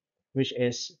 which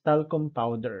is talcum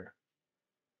powder.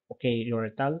 Okay, your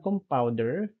talcum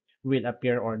powder will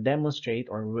appear or demonstrate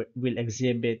or will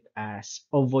exhibit as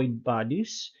ovoid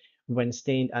bodies when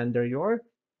stained under your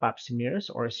pap smears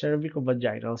or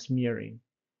cervicovaginal smearing.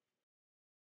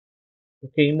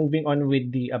 Okay, moving on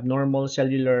with the abnormal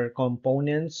cellular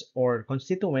components or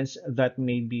constituents that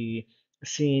may be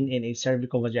seen in a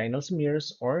cervicovaginal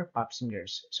smears or pap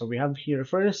smears. So we have here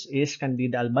first is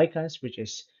Candida albicans, which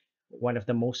is one of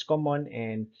the most common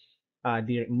and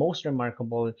the most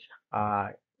remarkable uh,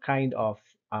 kind of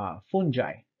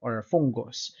fungi or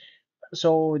fungus.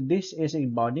 So this is a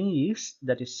budding yeast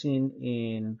that is seen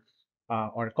in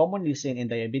or commonly seen in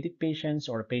diabetic patients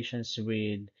or patients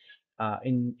with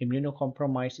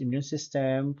immunocompromised immune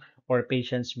system, or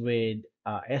patients with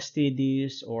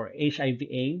STDs or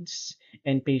HIV/AIDS,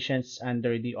 and patients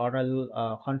under the oral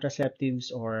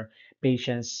contraceptives, or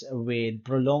patients with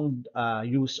prolonged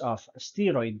use of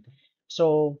steroid.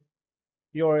 So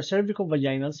your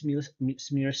cervicovaginal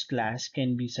smears class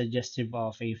can be suggestive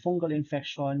of a fungal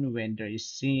infection when there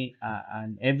is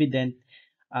an evident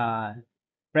uh,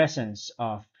 presence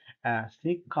of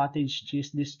thick cottage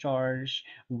cheese discharge,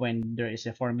 when there is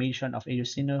a formation of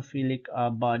eosinophilic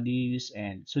bodies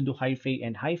and pseudohyphae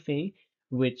and hyphae,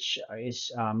 which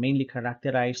is mainly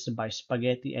characterized by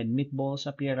spaghetti and meatballs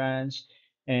appearance,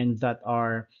 and that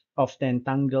are often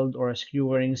tangled or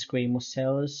skewering squamous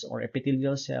cells or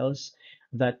epithelial cells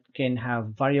that can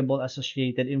have variable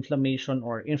associated inflammation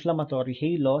or inflammatory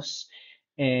halos.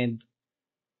 And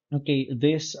okay,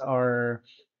 these are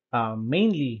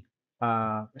mainly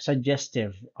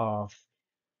suggestive of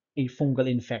a fungal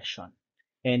infection,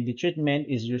 and the treatment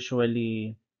is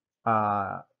usually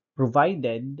uh,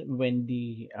 provided when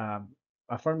the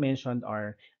aforementioned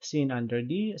are seen under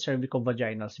the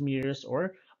cervicovaginal smears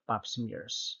or pap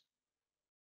smears.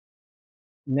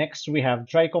 Next, we have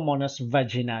Trichomonas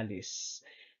vaginalis.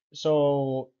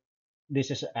 So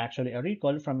this is actually a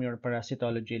recall from your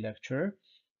parasitology lecture.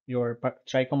 Your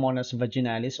Trichomonas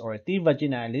vaginalis, or T.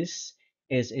 vaginalis,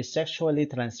 is a sexually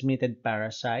transmitted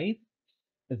parasite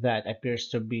that appears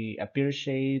to be a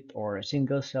pear-shaped or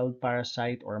single-celled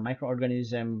parasite or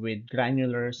microorganism with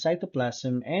granular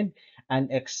cytoplasm and an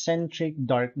eccentric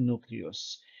dark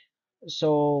nucleus.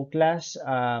 So, class,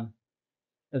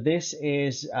 this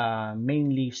is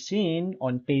mainly seen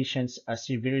on patients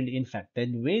severely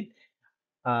infected with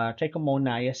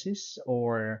trichomoniasis,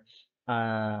 or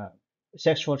uh,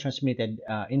 sexual transmitted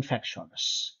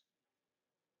infections.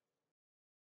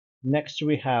 Next,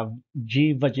 we have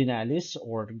G. vaginalis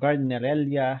or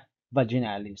Gardnerella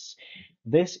vaginalis.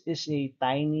 This is a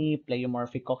tiny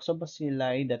pleomorphic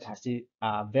coccobacilli that has a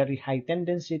very high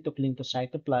tendency to cling to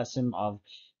cytoplasm of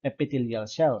epithelial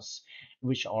cells,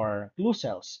 which are clue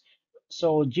cells.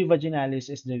 So, G. vaginalis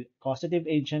is the causative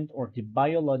agent or the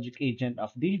biologic agent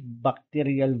of the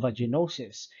bacterial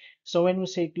vaginosis. So, when we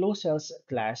say clue cells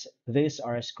class, these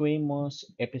are squamous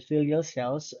epithelial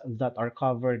cells that are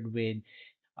covered with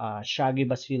shaggy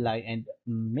bacilli and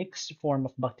mixed form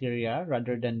of bacteria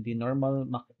rather than the normal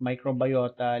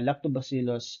microbiota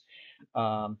lactobacillus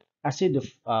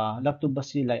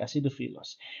lactobacilli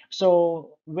acidophilus.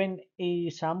 So when a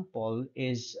sample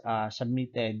is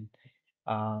submitted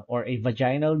or a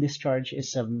vaginal discharge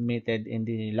is submitted in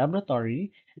the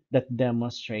laboratory that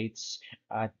demonstrates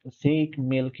thick,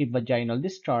 milky vaginal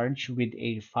discharge with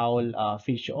a foul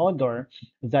fish odor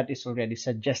that is already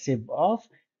suggestive of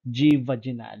G.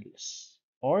 vaginalis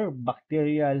or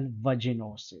bacterial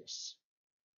vaginosis.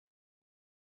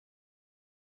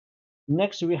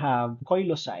 Next, we have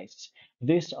coilocytes.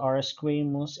 These are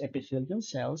squamous epithelial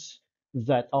cells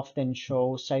that often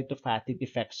show cytophatic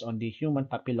effects on the human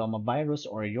papillomavirus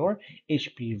or your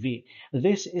HPV.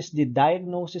 This is the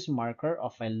diagnosis marker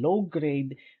of a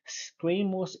low-grade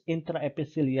squamous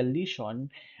intraepithelial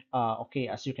lesion. Okay,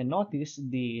 as you can notice,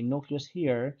 the nucleus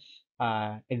here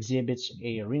exhibits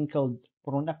a wrinkled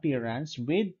prone appearance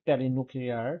with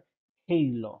perinuclear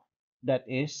halo that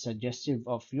is suggestive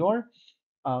of your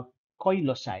uh,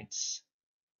 coilocytes.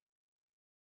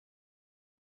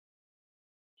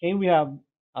 Okay, we have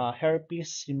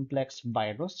herpes simplex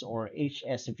virus or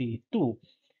HSV2.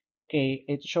 Okay,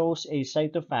 it shows a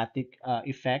cytophatic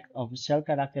effect of cell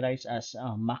characterized as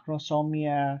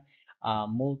macrosomia,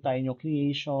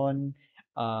 multinucleation,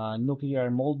 nuclear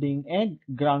molding, and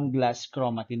ground glass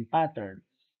chromatin pattern.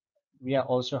 We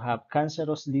also have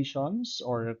cancerous lesions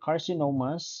or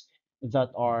carcinomas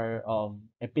that are of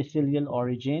epithelial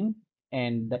origin.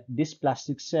 And these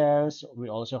plastic cells, we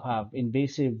also have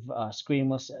invasive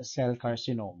squamous cell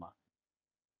carcinoma.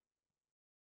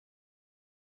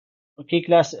 Okay,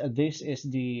 class, this is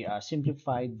the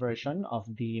simplified version of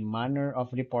the manner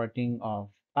of reporting of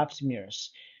pap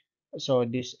smears. So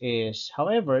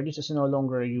however, this is no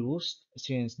longer used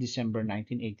since December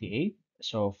 1988.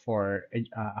 So for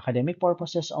academic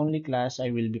purposes only class,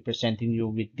 I will be presenting you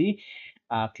with the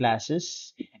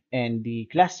classes and the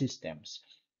class systems.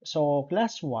 So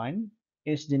class 1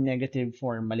 is the negative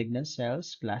for malignant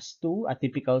cells. Class 2,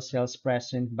 atypical cells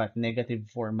present but negative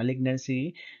for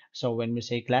malignancy. So when we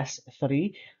say class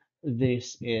 3,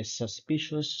 this is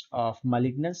suspicious of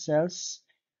malignant cells.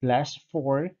 Class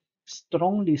 4,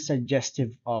 strongly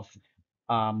suggestive of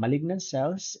malignant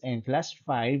cells, and class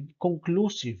 5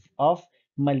 conclusive of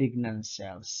malignant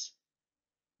cells.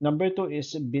 Number 2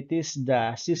 is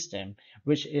Bethesda system,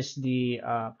 which is the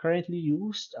currently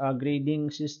used grading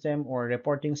system or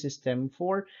reporting system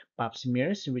for pap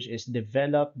smears, which is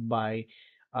developed by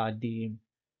the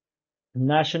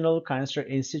National Cancer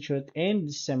Institute in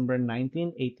December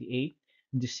 1988,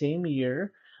 the same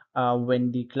year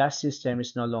when the class system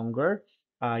is no longer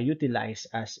utilized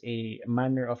as a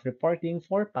manner of reporting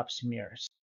for pap smears.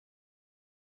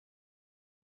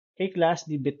 Okay, class,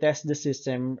 the Bethesda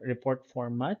system report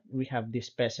format, we have the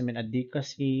specimen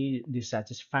adequacy, the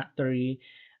satisfactory,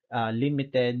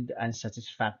 limited, and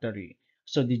satisfactory.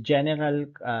 So the general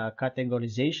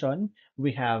categorization,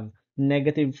 we have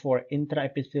negative for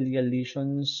intraepithelial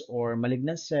lesions or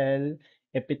malignant cell,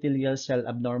 epithelial cell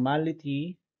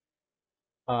abnormality,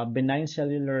 benign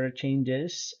cellular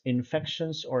changes,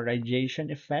 infections or radiation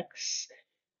effects,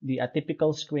 the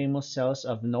atypical squamous cells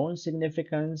of known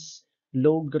significance,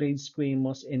 low-grade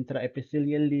squamous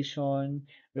intraepithelial lesion.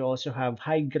 We also have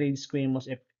high-grade squamous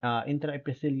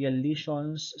intraepithelial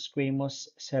lesions, squamous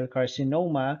cell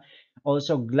carcinoma,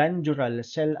 also glandular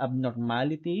cell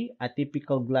abnormality,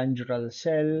 atypical glandular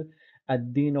cell,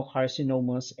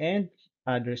 adenocarcinomas, and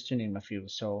others to name a few.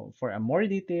 So for a more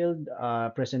detailed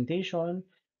presentation,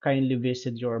 kindly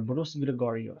visit your Bruce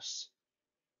Gregorius.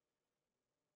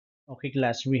 Okay,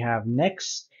 class, we have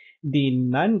next the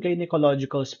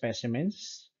non-gynecological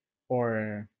specimens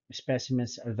or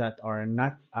specimens that are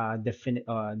not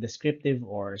descriptive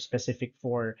or specific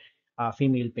for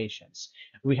female patients.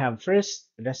 We have first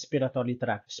respiratory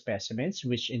tract specimens,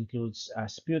 which includes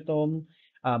sputum,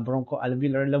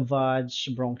 bronchoalveolar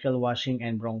lavage, bronchial washing,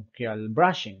 and bronchial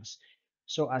brushings.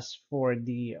 So as for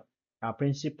the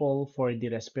principle for the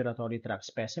respiratory tract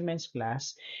specimens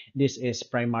class. This is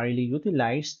primarily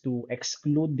utilized to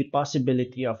exclude the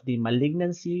possibility of the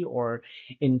malignancy or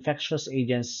infectious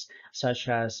agents such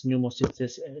as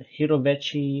pneumocystis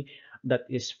hirovecii, that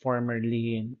is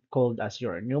formerly called as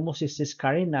your pneumocystis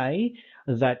carinii,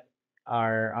 that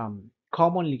are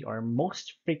commonly or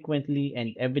most frequently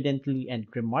and evidently and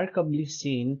remarkably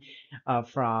seen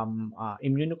from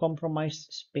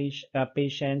immunocompromised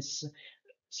patients,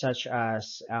 such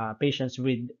as patients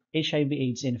with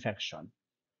HIV/AIDS infection.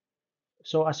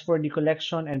 So as for the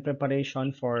collection and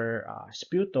preparation for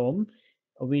sputum,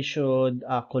 we should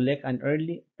collect an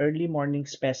early morning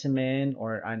specimen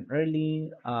or an early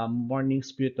morning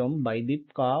sputum by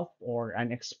deep cough, or an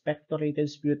expectorated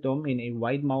sputum in a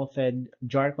wide-mouthed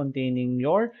jar containing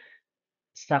your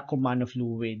Saccomanno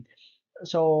fluid.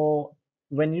 So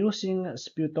when using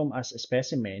sputum as a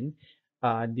specimen,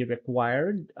 the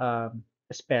required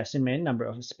number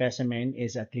of specimen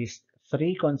is at least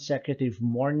three consecutive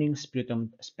morning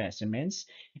sputum specimens,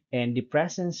 and the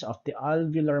presence of the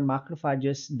alveolar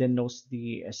macrophages denotes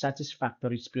the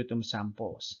satisfactory sputum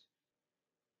samples.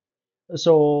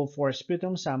 So for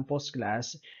sputum samples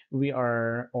class,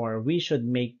 we should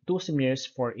make two smears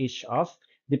for each of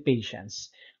the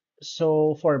patients.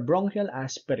 So for bronchial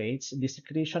aspirates, the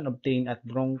secretion obtained at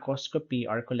bronchoscopy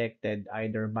are collected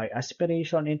either by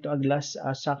aspiration into a glass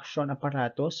suction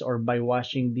apparatus, or by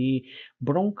washing the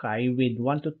bronchi with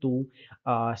 1 to 2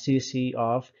 cc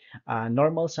of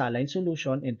normal saline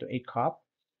solution into a cup,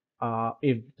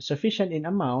 if sufficient in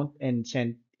amount, and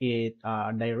send it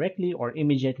directly or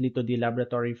immediately to the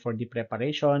laboratory for the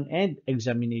preparation and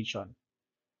examination.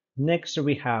 Next,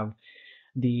 we have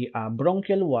the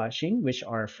bronchial washing, which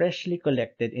are freshly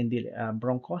collected in the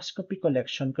bronchoscopy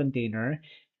collection container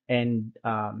and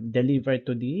delivered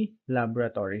to the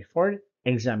laboratory for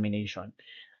examination.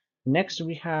 Next,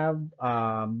 we have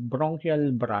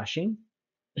bronchial brushing.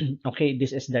 Okay,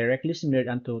 this is directly smeared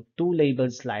onto two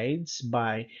labeled slides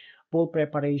by pool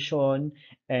preparation,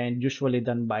 and usually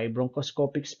done by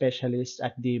bronchoscopic specialists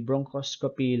at the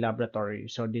bronchoscopy laboratory.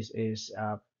 So this is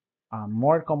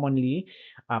more commonly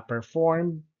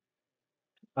performed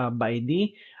by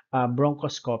the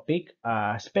bronchoscopic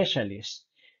specialist.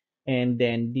 And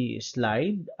then the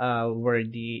slide where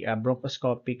the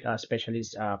bronchoscopic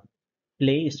specialist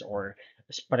place or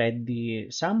spread the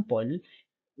sample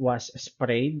was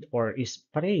sprayed or is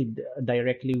sprayed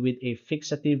directly with a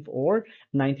fixative or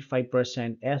 95%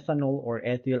 ethanol or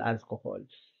ethyl alcohol.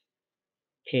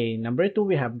 Okay, number two,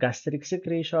 we have gastric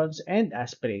secretions and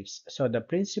aspirates. So the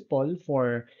principle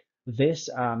for this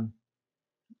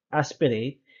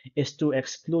aspirate is to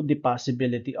exclude the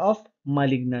possibility of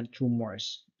malignant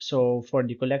tumors. So for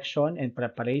the collection and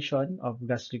preparation of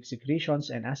gastric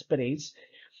secretions and aspirates,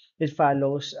 it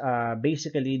follows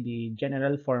basically the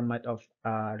general format of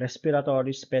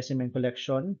respiratory specimen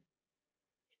collection,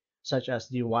 such as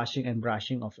the washing and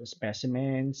brushing of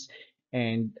specimens.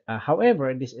 And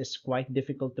however, this is quite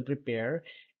difficult to prepare,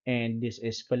 and this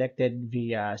is collected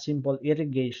via simple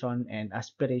irrigation and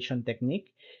aspiration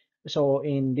technique. So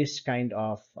in this kind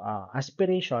of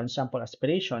aspiration, sample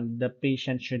aspiration, the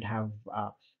patient should have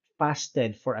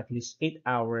fasted for at least 8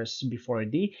 hours before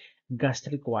the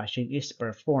gastric washing is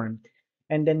performed.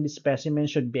 And then the specimen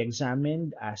should be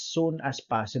examined as soon as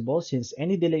possible, since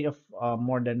any delay of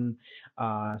more than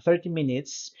 30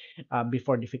 minutes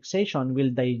before the fixation will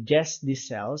digest the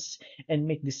cells and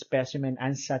make the specimen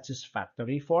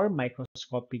unsatisfactory for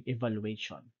microscopic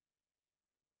evaluation.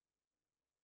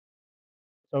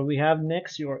 So we have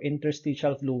next your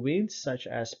interstitial fluids, such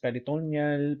as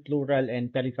peritoneal, pleural,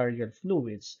 and pericardial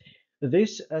fluids.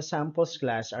 These samples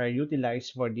class are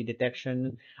utilized for the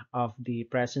detection of the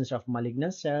presence of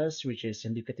malignant cells, which is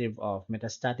indicative of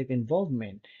metastatic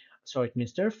involvement. So it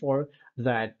means, therefore,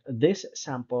 that these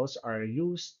samples are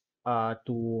used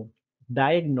to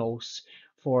diagnose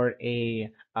for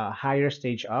a higher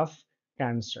stage of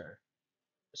cancer.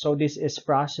 So this is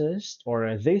processed,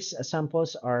 or these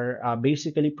samples are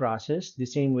basically processed the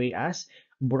same way as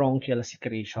bronchial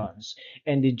secretions.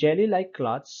 And the jelly-like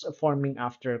clots forming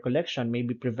after collection may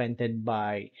be prevented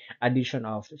by addition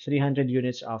of 300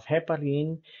 units of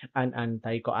heparin, an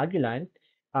anticoagulant,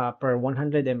 per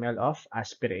 100 ml of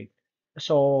aspirate.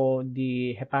 So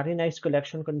the heparinized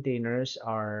collection containers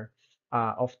are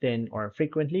often or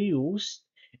frequently used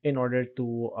in order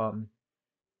to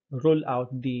rule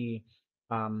out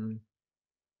um,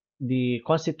 the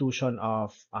constitution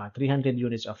of 300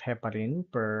 units of heparin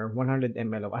per 100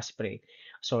 ml of aspirate.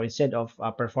 So instead of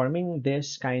performing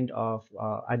this kind of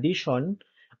addition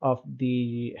of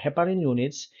the heparin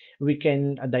units, we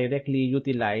can directly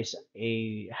utilize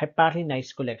a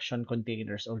heparinized collection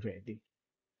containers already.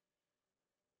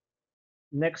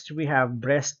 Next, we have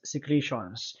breast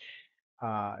secretions.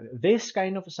 This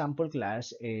kind of sample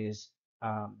class is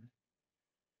um,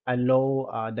 a low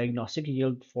diagnostic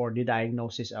yield for the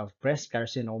diagnosis of breast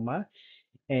carcinoma,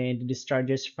 and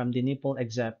discharges from the nipple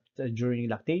except during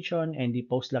lactation, and the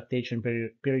post-lactation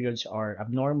periods are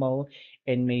abnormal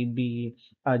and may be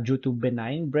due to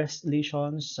benign breast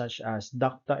lesions such as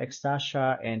ductal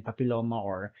ectasia and papilloma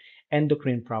or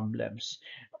endocrine problems.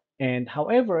 And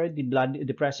however,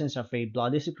 the presence of a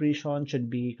bloody secretion should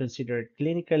be considered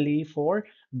clinically for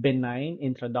benign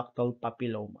intraductal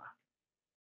papilloma.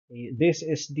 This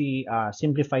is the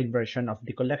simplified version of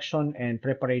the collection and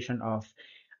preparation of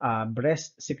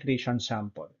breast secretion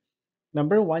sample.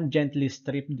 Number one, gently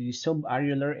strip the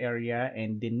subareolar area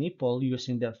and the nipple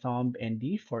using the thumb and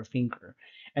the forefinger,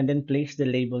 and then place the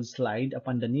labeled slide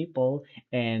upon the nipple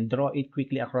and draw it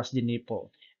quickly across the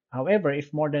nipple. However,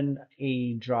 if more than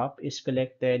a drop is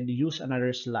collected, use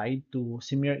another slide to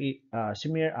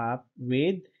smear up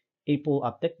with a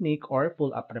pull-up technique or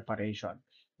pull-up preparation.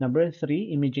 Number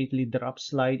three, immediately drop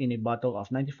slide in a bottle of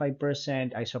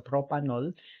 95%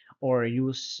 isopropanol or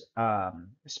use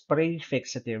spray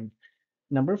fixative.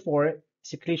 Number four,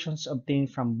 secretions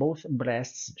obtained from both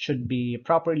breasts should be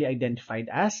properly identified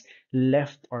as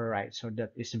left or right. So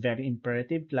that is very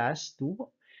imperative, class, to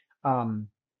um,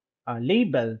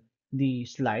 label the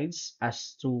slides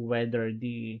as to whether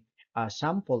the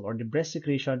sample or the breast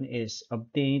secretion is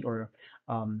obtained or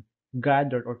um,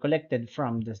 gathered or collected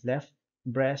from the left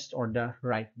breast or the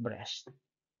right breast.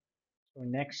 So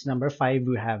next, number five,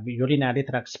 we have urinary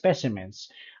tract specimens.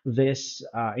 This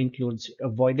includes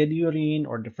voided urine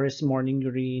or the first morning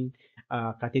urine,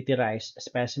 catheterized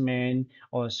specimen.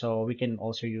 Also, we can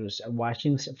also use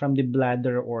washings from the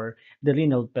bladder or the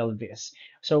renal pelvis.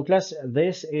 So class,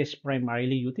 this is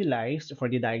primarily utilized for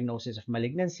the diagnosis of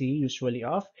malignancy, usually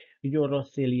of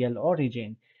urothelial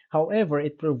origin. However,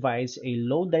 it provides a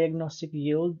low diagnostic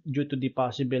yield due to the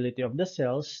possibility of the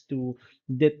cells to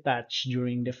detach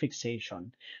during the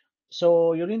fixation.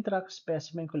 So urine tract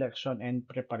specimen collection and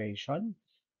preparation.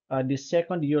 The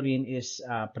second urine is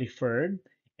preferred,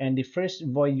 and the first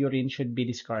void urine should be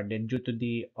discarded due to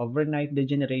the overnight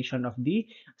degeneration of the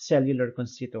cellular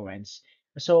constituents.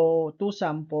 So two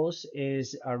samples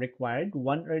is required,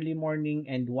 one early morning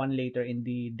and one later in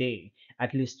the day,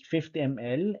 at least 50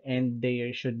 ml, and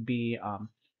they should be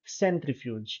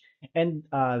centrifuge. And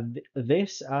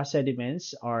these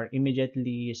sediments are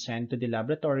immediately sent to the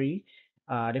laboratory,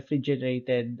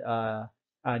 refrigerated. The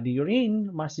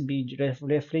urine must be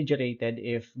refrigerated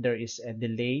if there is a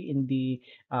delay in the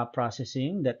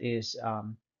processing that is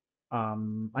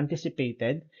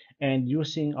anticipated, and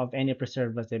using of any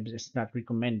preservatives is not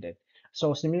recommended.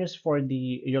 So similar for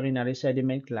the urinary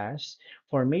sediment class,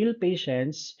 for male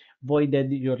patients,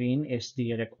 voided urine is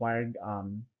the required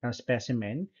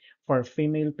specimen. For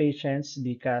female patients,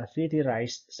 the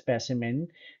catheterized specimen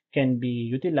can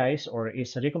be utilized or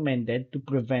is recommended to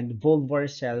prevent vulvar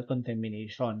cell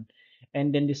contamination.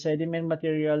 And then the sediment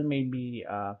material may be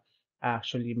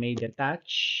actually may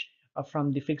detach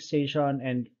from the fixation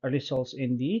and results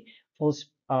in the false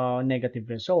negative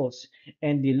results.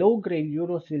 And the low-grade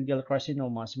urothelial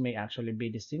carcinomas may actually be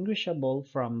distinguishable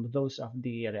from those of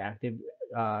the reactive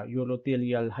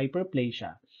urothelial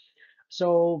hyperplasia.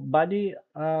 So body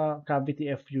cavity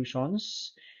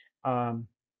effusions, um,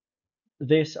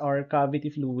 these are cavity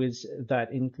fluids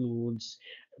that includes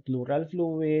pleural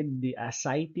fluid, the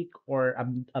ascitic or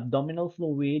abdominal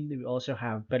fluid. We also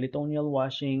have peritoneal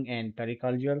washing and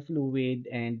pericardial fluid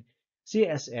and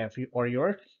CSF or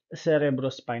your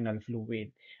cerebrospinal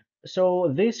fluid.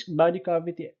 So these body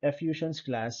cavity effusions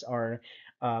class are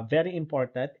very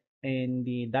important in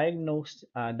the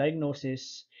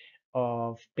diagnosis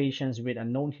of patients with a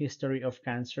known history of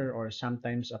cancer, or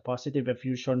sometimes a positive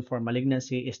effusion for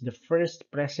malignancy is the first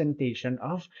presentation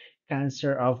of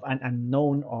cancer of an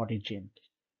unknown origin.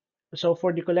 So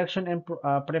for the collection and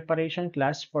preparation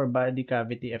class for body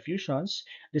cavity effusions,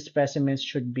 the specimens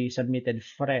should be submitted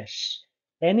fresh.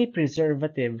 Any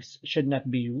preservatives should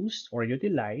not be used or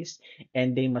utilized,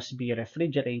 and they must be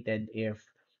refrigerated if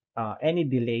any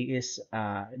delay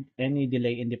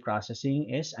in the processing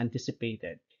is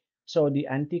anticipated. So the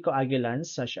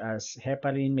anticoagulants such as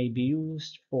heparin may be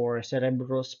used for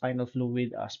cerebrospinal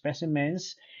fluid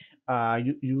specimens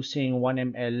using 1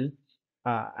 ml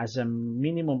as a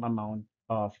minimum amount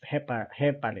of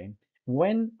heparin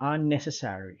when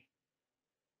unnecessary.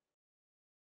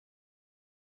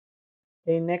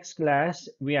 In next class,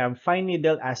 we have fine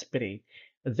needle aspirate.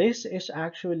 This is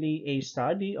actually a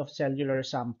study of cellular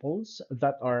samples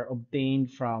that are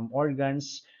obtained from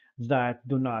organs that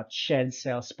do not shed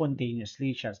cells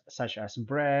spontaneously, such as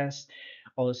breast,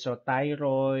 also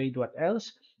thyroid, what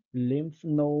else? Lymph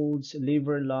nodes,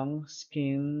 liver, lungs,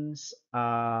 skins,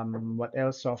 what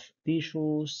else of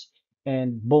tissues,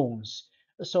 and bones.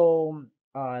 So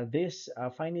this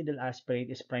fine needle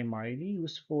aspirate is primarily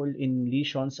useful in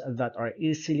lesions that are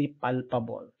easily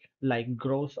palpable, like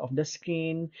growth of the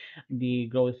skin, the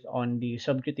growth on the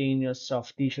subcutaneous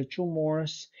soft tissue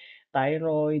tumors,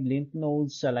 thyroid, lymph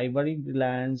nodes, salivary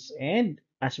glands, and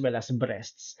as well as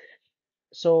breasts.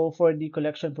 So for the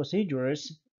collection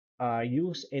procedures,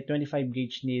 use a 25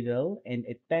 gauge needle and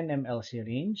a 10 ml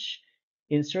syringe.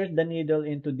 Insert the needle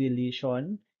into the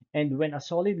lesion, and when a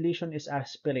solid lesion is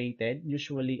aspirated,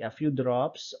 usually a few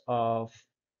drops of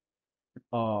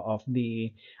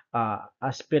the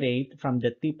aspirate from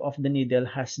the tip of the needle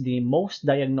has the most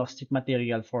diagnostic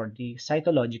material for the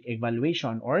cytologic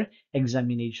evaluation or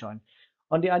examination.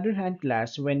 On the other hand,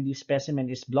 class, when the specimen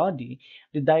is bloody,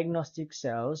 the diagnostic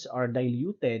cells are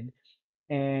diluted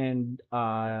and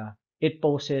it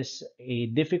poses a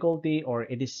difficulty, or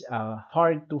it is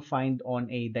hard to find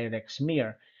on a direct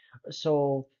smear.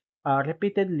 So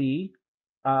repeatedly,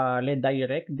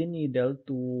 redirect the needle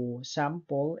to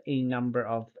sample a number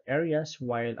of areas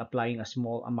while applying a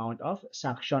small amount of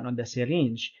suction on the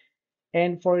syringe.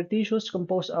 And for tissues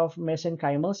composed of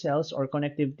mesenchymal cells or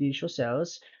connective tissue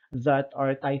cells that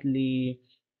are tightly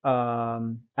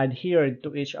adhered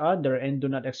to each other and do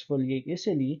not exfoliate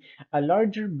easily, a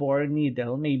larger bore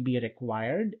needle may be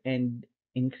required, and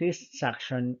increased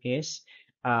suction is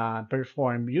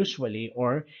performed usually,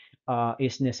 or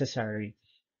is necessary.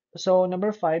 So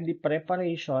number five, the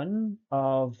preparation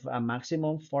of a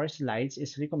maximum four slides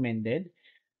is recommended,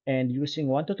 and using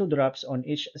 1 to 2 drops on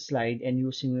each slide, and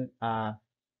using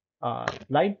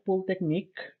light pull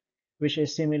technique, which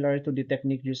is similar to the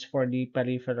technique used for the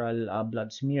peripheral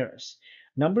blood smears.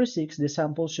 Number six, the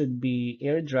sample should be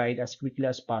air dried as quickly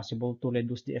as possible to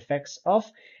reduce the effects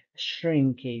of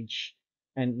shrinkage.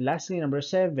 And lastly, number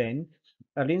seven,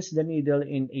 rinse the needle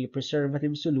in a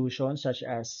preservative solution such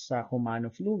as Humano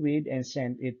fluid and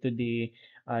send it to the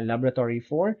laboratory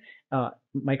for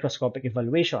microscopic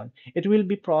evaluation. It will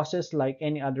be processed like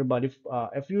any other body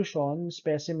effusion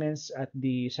specimens at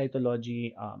the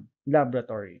cytology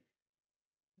laboratory.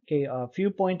 Okay, a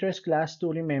few pointers, class,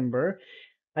 to remember.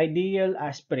 Ideal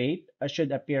aspirate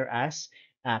should appear as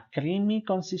a creamy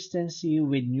consistency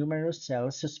with numerous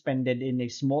cells suspended in a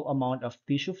small amount of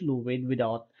tissue fluid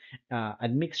without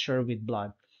admixture with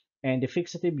blood. And the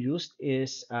fixative used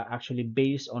is actually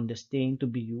based on the stain to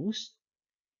be used,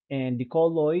 and the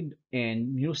colloid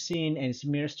and mucin and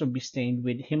smears to be stained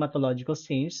with hematological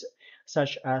stains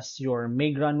such as your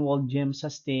May granule Giemsa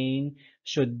stain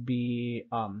should be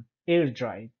air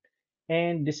dried,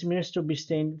 and the smears to be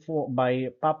stained by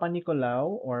Papa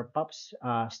Nicolau or PAPS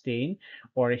stain,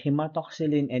 or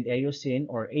hematoxylin and eosin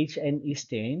or HNE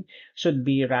stain should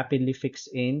be rapidly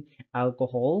fixed in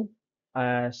alcohol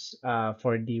as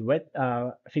for the wet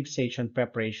fixation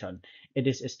preparation. It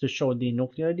is to show the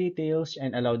nuclear details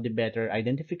and allow the better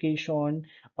identification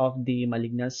of the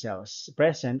malignant cells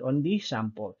present on the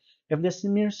sample. If the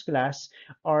smears, class,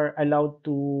 are allowed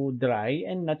to dry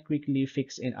and not quickly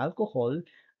fix in alcohol,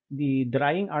 the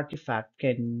drying artifact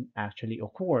can actually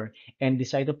occur, and the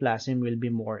cytoplasm will be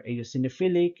more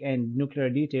eosinophilic, and nuclear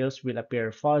details will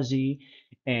appear fuzzy.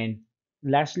 And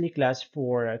lastly, class,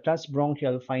 for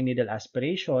transbronchial fine needle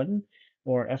aspiration,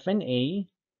 or FNA,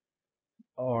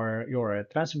 or your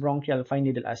transbronchial fine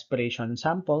needle aspiration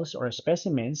samples or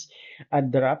specimens, a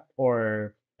drop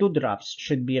or 2 drops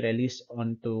should be released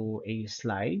onto a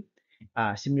slide,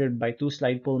 smeared by two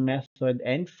slide pull method,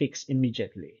 and fixed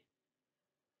immediately.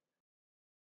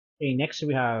 Okay, next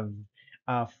we have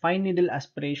fine needle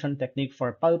aspiration technique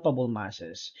for palpable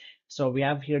masses. So we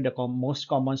have here the most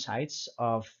common sites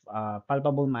of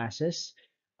palpable masses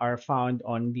are found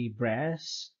on the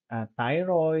breast,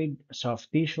 thyroid,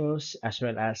 soft tissues, as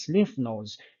well as lymph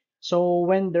nodes. So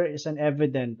when there is an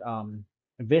evident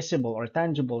visible or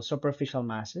tangible superficial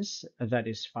masses that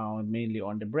is found mainly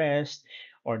on the breast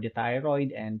or the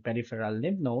thyroid and peripheral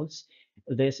lymph nodes,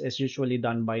 this is usually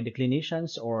done by the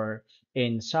clinicians, or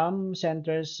in some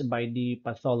centers by the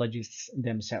pathologists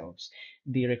themselves.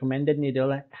 The recommended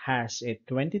needle has a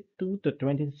 22 to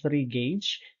 23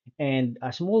 gauge, and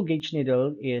a small gauge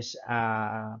needle is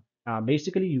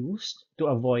basically used to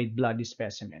avoid bloody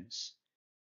specimens.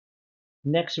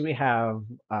 Next, we have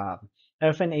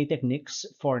FNA techniques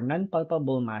for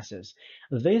non-palpable masses.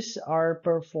 These are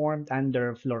performed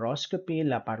under fluoroscopy,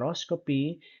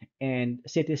 laparoscopy, and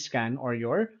CT scan or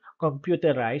your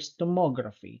computerized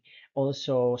tomography.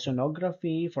 Also,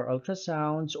 sonography for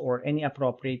ultrasounds or any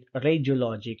appropriate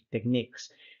radiologic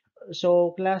techniques.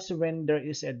 So, class, when there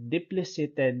is a deeply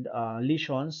seated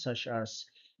lesions such as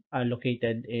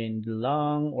located in the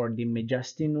lung or the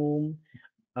mediastinum,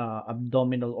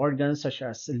 abdominal organs such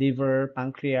as liver,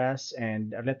 pancreas,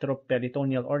 and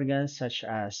retroperitoneal organs such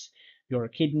as your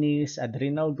kidneys,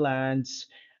 adrenal glands.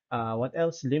 What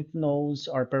else? Lymph nodes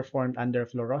are performed under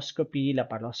fluoroscopy,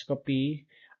 laparoscopy,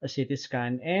 a CT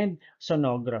scan, and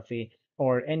sonography,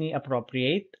 or any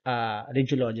appropriate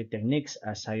radiologic techniques,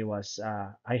 as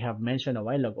I have mentioned a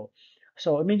while ago.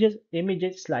 So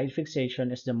immediate slide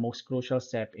fixation is the most crucial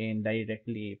step in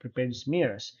directly prepared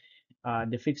smears.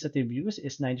 The fixative use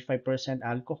is 95%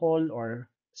 alcohol or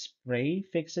spray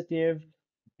fixative,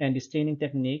 and the staining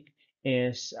technique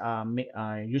is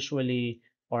usually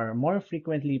or more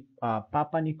frequently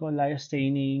Papa Nicolai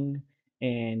staining.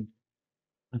 And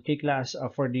okay, class,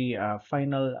 for the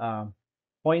final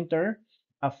pointer,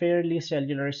 a fairly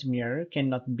cellular smear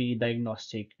cannot be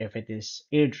diagnostic if it is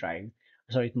air dried.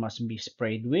 So it must be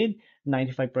sprayed with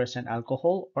 95%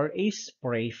 alcohol or a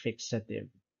spray fixative.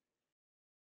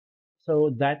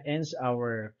 So that ends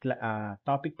our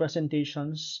topic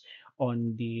presentations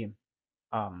on the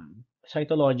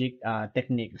cytologic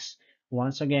techniques.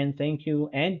 Once again, thank you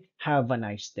and have a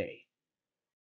nice day.